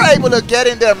Builder, you were able to get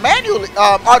in there manually,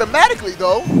 automatically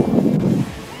though,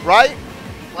 right?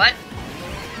 What?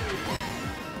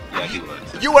 Yeah, he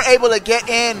was. You were able to get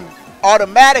in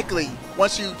automatically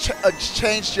once you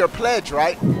changed your pledge,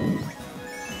 right?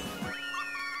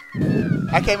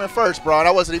 I came in first, bro, and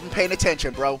I wasn't even paying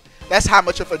attention, bro. That's how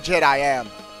much of a Jedi I am.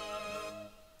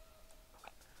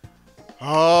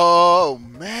 Oh,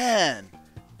 man.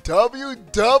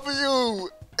 WWE.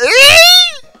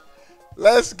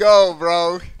 Let's go,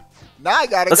 bro. Now I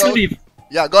gotta go.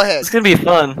 Yeah, go ahead. It's gonna be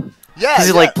fun. Yeah. Because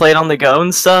you like play it on the go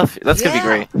and stuff. That's gonna be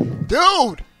great.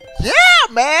 Dude. Yeah,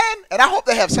 man. And I hope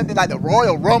they have something like the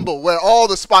Royal Rumble where all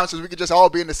the sponsors, we could just all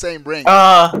be in the same ring.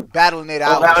 Battling it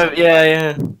out.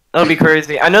 Yeah. That'll be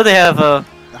crazy. I know they have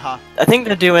I think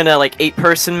they're doing like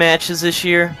 8-person matches this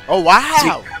year. Oh, wow. So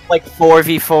you have, like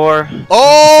 4v4.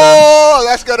 Oh,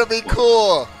 that's gonna be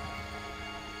cool.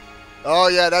 Oh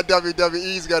yeah, that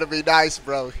WWE is gonna be nice,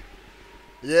 bro.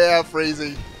 Yeah,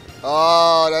 Freezy.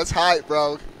 Oh, that's hype,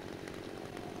 bro.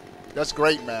 That's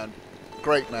great, man.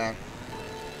 Great, man.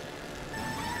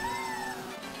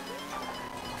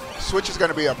 Switch is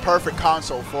gonna be a perfect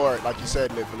console for it, like you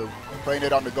said, Lit Blue. Playing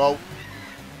it on the go.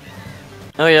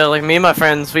 Oh yeah, like me and my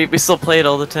friends, we still play it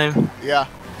all the time. Yeah.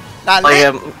 Now,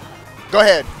 like, go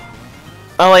ahead.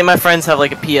 Oh, like my friends have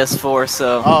like a PS4,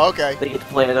 so okay. They get to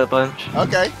play it a bunch.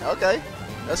 Okay.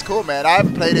 That's cool, man. I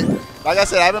haven't played it. Like I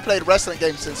said, I haven't played wrestling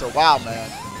games since a while, man.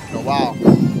 In a while.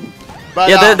 But,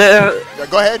 yeah,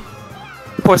 go ahead.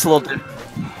 Of course, they're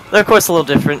of course a little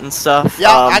different and stuff.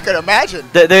 Yeah, I could imagine.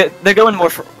 They're going more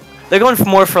for. They're going for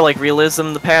more for like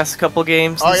realism the past couple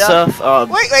games and stuff.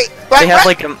 Wait, but they have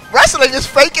like wrestling is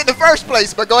fake in the first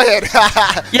place. But go ahead.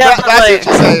 Yeah, that's what you're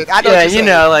saying. I know yeah, what you're you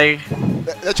know, like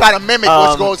they're trying to mimic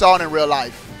what goes on in real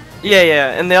life.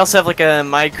 Yeah, and they also have like a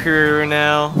My Career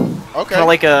now. Okay. Kind of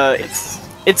like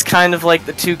it's kind of like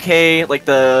the 2K, like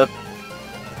the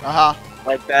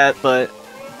like that, but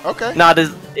not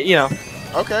as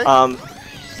Okay.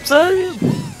 So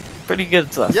pretty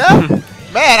good stuff. Yeah.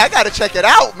 Man, I gotta check it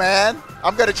out, man.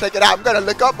 I'm gonna check it out. I'm gonna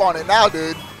look up on it now,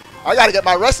 dude. I gotta get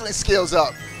my wrestling skills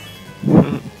up.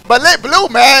 But Lit Blue,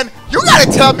 man, you gotta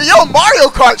tell me your Mario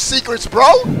Kart secrets,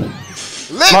 bro.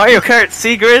 Mario Kart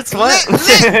secrets? What?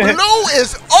 Lit Blue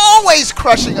is always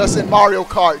crushing us in Mario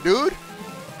Kart, dude.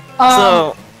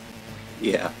 So,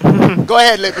 yeah. Go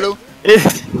ahead, Lit Blue.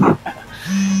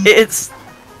 It's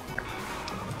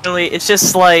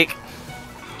just like,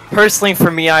 personally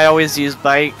for me, I always use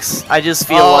bikes. I just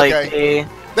feel like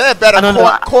They have better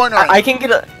cornering. I can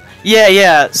get a...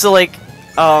 Yeah. So, like,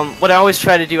 what I always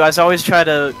try to do is I always try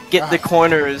to get the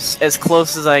corners as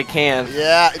close as I can.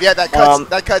 Yeah,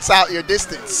 that cuts out your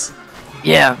distance.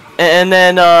 Yeah, and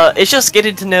then it's just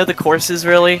getting to know the courses,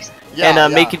 really. Yeah,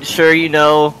 and making sure you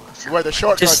know... Where the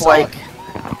shortcuts just like...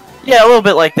 Yeah, a little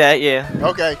bit like that, yeah.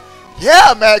 Okay.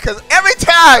 Yeah, man, because every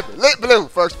time... Lit Blue,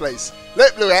 first place.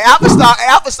 Lit Blue. And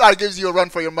Alpha Star gives you a run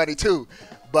for your money, too.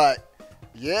 But,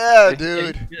 yeah,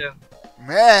 dude. Yeah.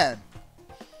 Man.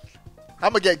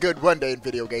 I'm going to get good one day in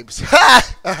video games.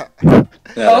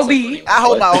 Obi. I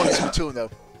hold my own in Splatoon, though.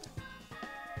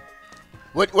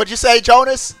 What'd you say,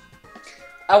 Jonas?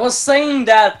 I was saying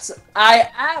that I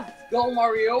have Go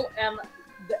Mario and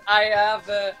I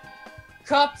have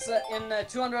cups in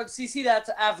 200cc that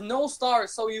have no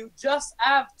stars, so you just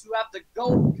have to have the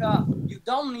gold cup. You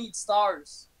don't need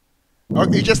stars. Oh,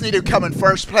 you just need to come in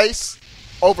first place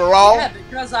overall? Yeah,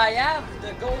 because I have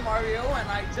the Go Mario and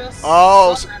I just...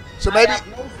 Oh, so maybe... I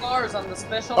have no stars on the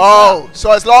special cup.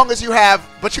 So as long as you have...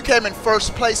 But you came in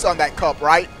first place on that cup,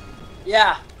 right?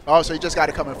 Yeah. Oh, so you just got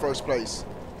to come in first place.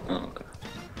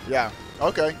 Yeah.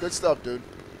 Okay. Good stuff, dude.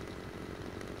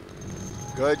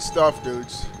 Good stuff,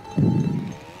 dudes.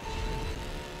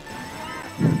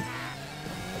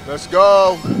 Let's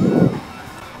go.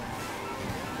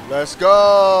 Let's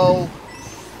go.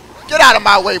 Get out of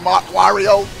my way,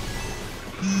 Wario.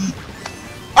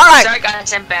 All right. Sorry,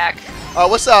 guys, I'm back.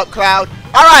 What's up, Cloud?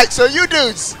 All right, so you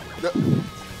dudes,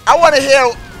 I want to hear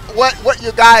what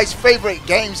your guys' favorite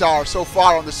games are so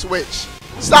far on the Switch.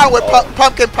 Start with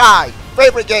Pumpkin Pie.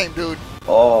 Favorite game, dude.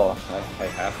 Oh, I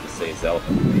have to say Zelda.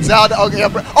 Zelda, okay.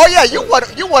 Oh yeah, you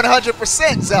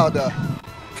 100% Zelda.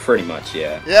 Pretty much,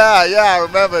 yeah. Yeah, I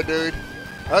remember, dude.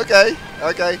 Okay.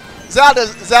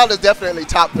 Zelda's definitely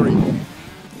top 3.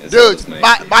 Yeah, dude,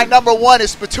 nice. my number 1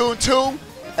 is Splatoon 2,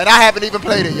 and I haven't even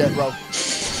played it yet, bro.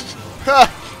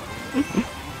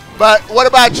 But what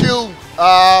about you?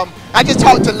 I just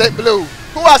talked to Lit Blue.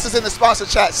 Who else is in the sponsor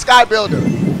chat? Sky Builder.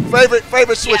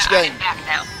 Favorite Switch game? I'm back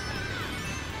now.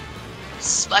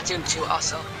 Splatoon 2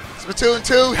 also. Splatoon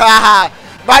 2? Haha.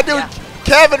 My dude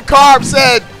Kevin Carb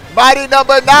said Mighty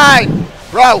Number 9.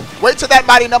 Bro, wait till that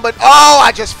Mighty Number... Oh,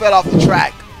 I just fell off the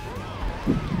track.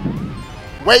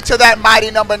 Wait till that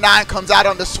Mighty Number 9 comes out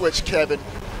on the Switch, Kevin.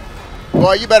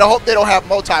 Boy, you better hope they don't have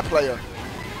multiplayer.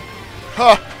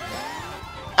 Huh.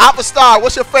 Alpha Star,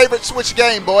 what's your favorite Switch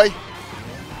game, boy?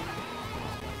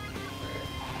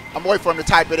 I'm waiting for him to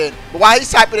type it in. But while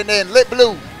he's typing it in, Lit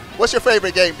Blue, what's your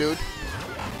favorite game, dude?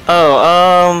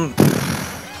 Oh,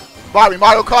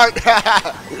 Mario Kart?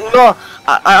 No,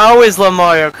 I always love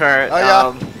Mario Kart. Oh,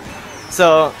 yeah?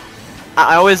 So,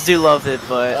 I always do love it,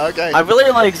 but I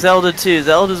really like Zelda too.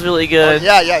 Zelda's really good. Oh,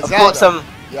 yeah, Zelda.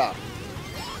 Yeah.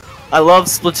 I love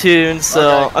Splatoon,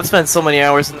 so I've spent so many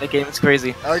hours in that game, it's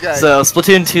crazy. Okay. So,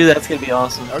 Splatoon 2, that's gonna be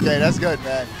awesome. Okay, that's good,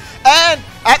 man. And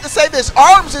I have to say this,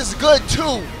 ARMS is good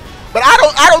too, but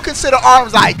I don't consider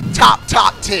ARMS like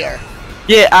top tier.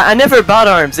 Yeah, I never bought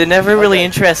ARMS. It never really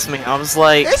interests me. I was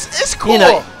like, it's cool. You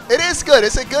know, it is good.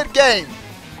 It's a good game.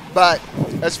 But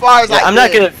as far as like, I'm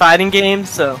not good at fighting games,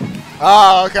 so.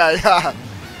 Oh, okay.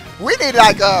 We need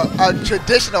like a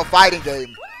traditional fighting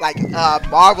game, like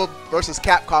Marvel vs.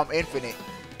 Capcom Infinite.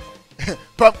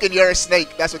 Pumpkin, you're a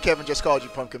snake. That's what Kevin just called you,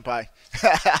 Pumpkin Pie.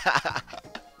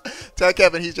 Tell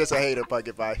Kevin he's just a hater,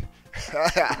 Pumpkin Pie.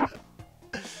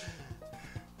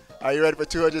 Are you ready for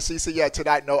 200cc? Yeah,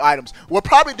 tonight no items. We'll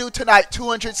probably do tonight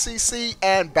 200cc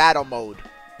and battle mode.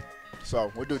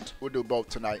 So we'll do both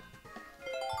tonight.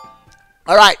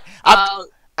 All right,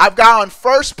 I've gone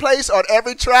first place on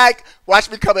every track.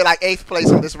 Watch me come in like 8th place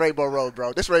on this Rainbow Road,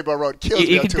 bro. This Rainbow Road kills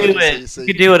me on 200cc.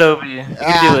 You can do it, Obi. You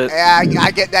can do it. Yeah,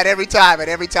 I get that every time, and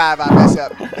every time I mess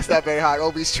up. It's not very hard.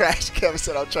 Obi's trash. Kevin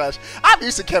said I'm trash. I'm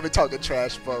used to Kevin talking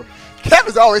trash, bro.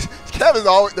 Kevin's always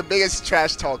the biggest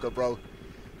trash talker, bro.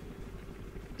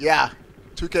 Yeah,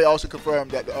 2K also confirmed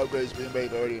that the upgrades being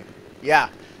made already. Yeah,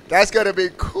 that's gonna be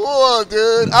cool,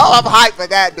 dude. Oh, I'm hyped for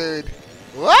that, dude.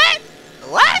 What?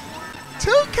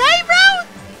 2K, bro?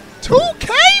 2K,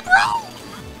 bro?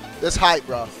 That's hype,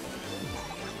 bro.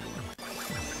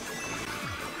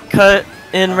 Cut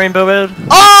in Rainbow Road.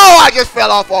 Oh, I just fell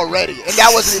off already, and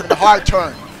that wasn't even the hard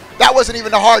turn. That wasn't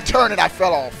even the hard turn, and I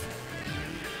fell off.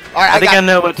 All right, I think I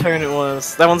know what turn it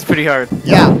was. That one's pretty hard.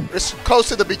 Yeah, it's close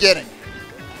to the beginning.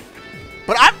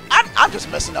 But I'm just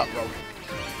messing up, bro.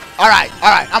 All right.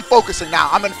 I'm focusing now.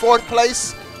 I'm in 4th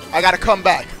place. I got to come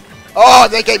back. Oh,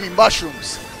 they gave me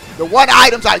mushrooms. The one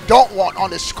items I don't want on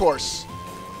this course.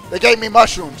 They gave me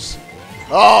mushrooms.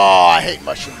 Oh, I hate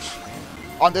mushrooms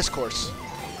on this course.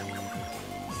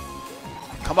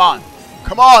 Come on.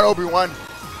 Come on, Obi-Wan.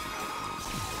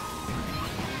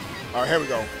 All right, here we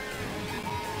go.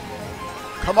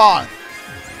 Come on.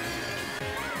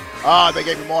 Oh, they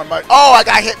gave me more money. Oh, I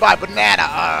got hit by a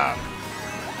banana.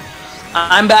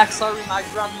 I'm back. Sorry, my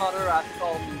grandmother had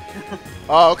called me.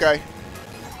 Oh, okay.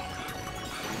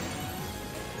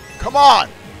 Come on.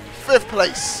 5th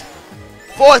place.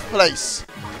 4th place.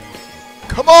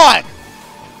 Come on.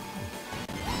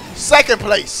 2nd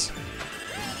place.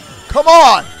 Come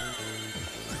on.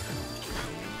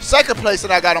 2nd place,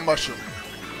 and I got a mushroom.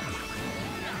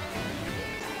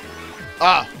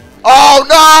 Oh,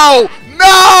 no!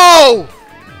 No!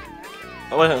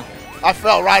 What? I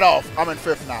fell right off. I'm in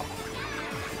 5th now.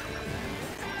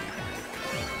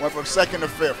 Went from 2nd to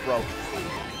 5th, bro.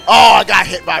 Oh, I got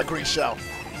hit by a green shell.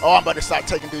 Oh, I'm about to start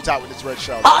taking dudes out with this red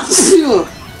shell.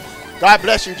 God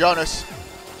bless you, Jonas.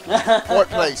 4th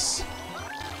place.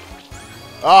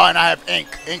 Oh, and I have ink.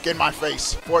 Ink in my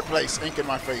face. 4th place. Ink in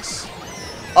my face.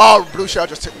 Oh, blue shell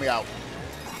just took me out.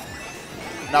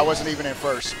 And I wasn't even in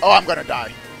 1st. Oh, I'm going to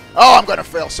die. Oh, I'm going to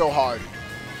fail so hard.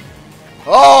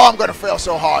 Oh, I'm going to fail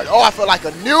so hard. Oh, I feel like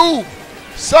a noob.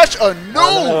 Such a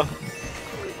noob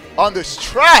on this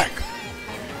track.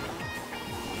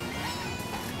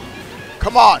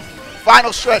 Come on.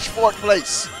 Final stretch, 4th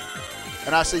place.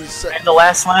 And I see... And the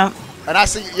last lap? And I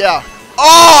see... Yeah.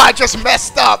 Oh, I just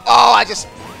messed up. Oh, I just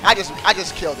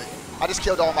killed it. I just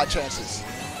killed all my chances.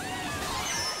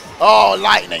 Oh,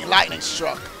 lightning. Lightning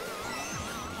struck.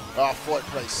 Oh, 4th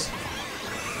place.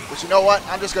 But you know what?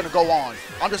 I'm just going to go on.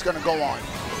 I'm just going to go on.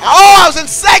 Oh, I was in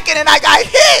 2nd and I got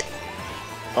hit.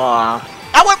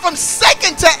 I went from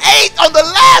 2nd to 8th on the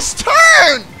last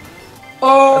turn.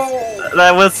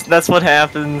 Oh. That's what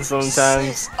happens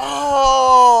sometimes.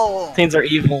 Oh. Teams are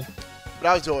evil. But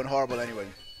I was doing horrible anyway.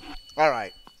 All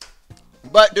right.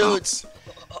 But, dudes.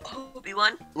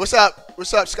 Obi-Wan? What's up?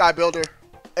 What's up, Sky Builder?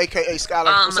 A.K.A.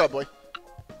 Skylar. What's up, boy?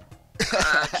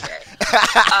 Okay.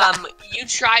 You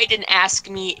tried and asked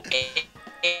me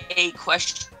a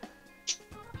question.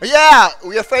 Yeah,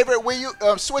 your favorite Wii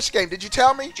U Switch game. Did you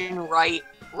tell me?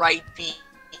 Right, B.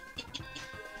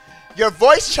 Your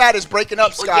voice chat is breaking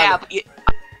up, Skylar. Yeah,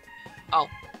 but oh,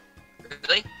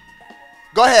 really?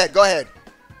 Go ahead. Go ahead.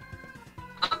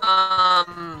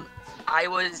 I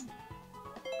was.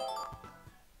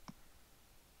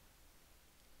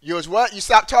 You was what? You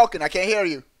stopped talking. I can't hear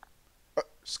you.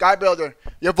 Sky Builder,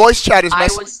 your voice chat is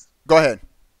messing. Go ahead.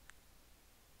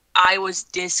 I was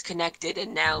disconnected,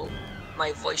 and now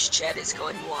my voice chat is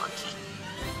going wonky.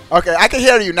 Okay, I can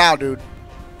hear you now, dude.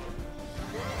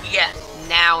 Yeah,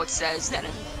 now it says that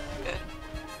I'm good.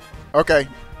 Okay.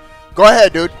 Go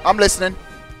ahead, dude. I'm listening.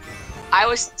 I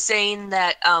was saying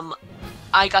that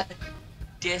I got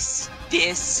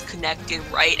disconnected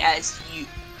right as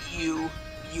you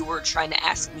were trying to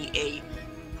ask me a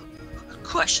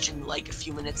question like a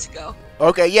few minutes ago.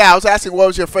 Okay, yeah, I was asking what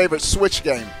was your favorite Switch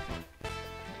game?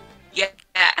 Yeah,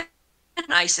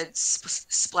 and I said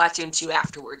Splatoon 2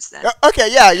 afterwards then.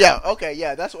 Okay, yeah. Okay,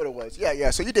 yeah, that's what it was. Yeah,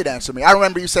 so you did answer me. I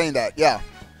remember you saying that, yeah.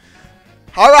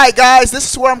 All right, guys,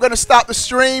 this is where I'm going to stop the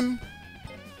stream.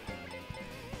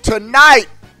 Tonight,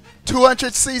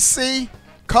 200cc,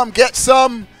 come get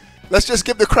some. Let's just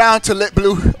give the crown to Lit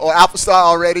Blue or Alpha Star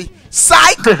already.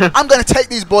 Psych! I'm going to take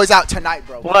these boys out tonight,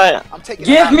 bro. What? I'm taking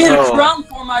Give me the crown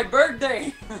for my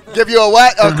birthday. Give you a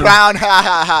what? A crown? Ha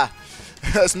ha ha.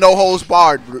 That's no holds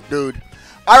barred, dude.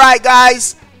 All right,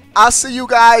 guys. I'll see you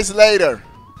guys later.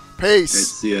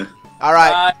 Peace. See ya. All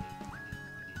right. Bye.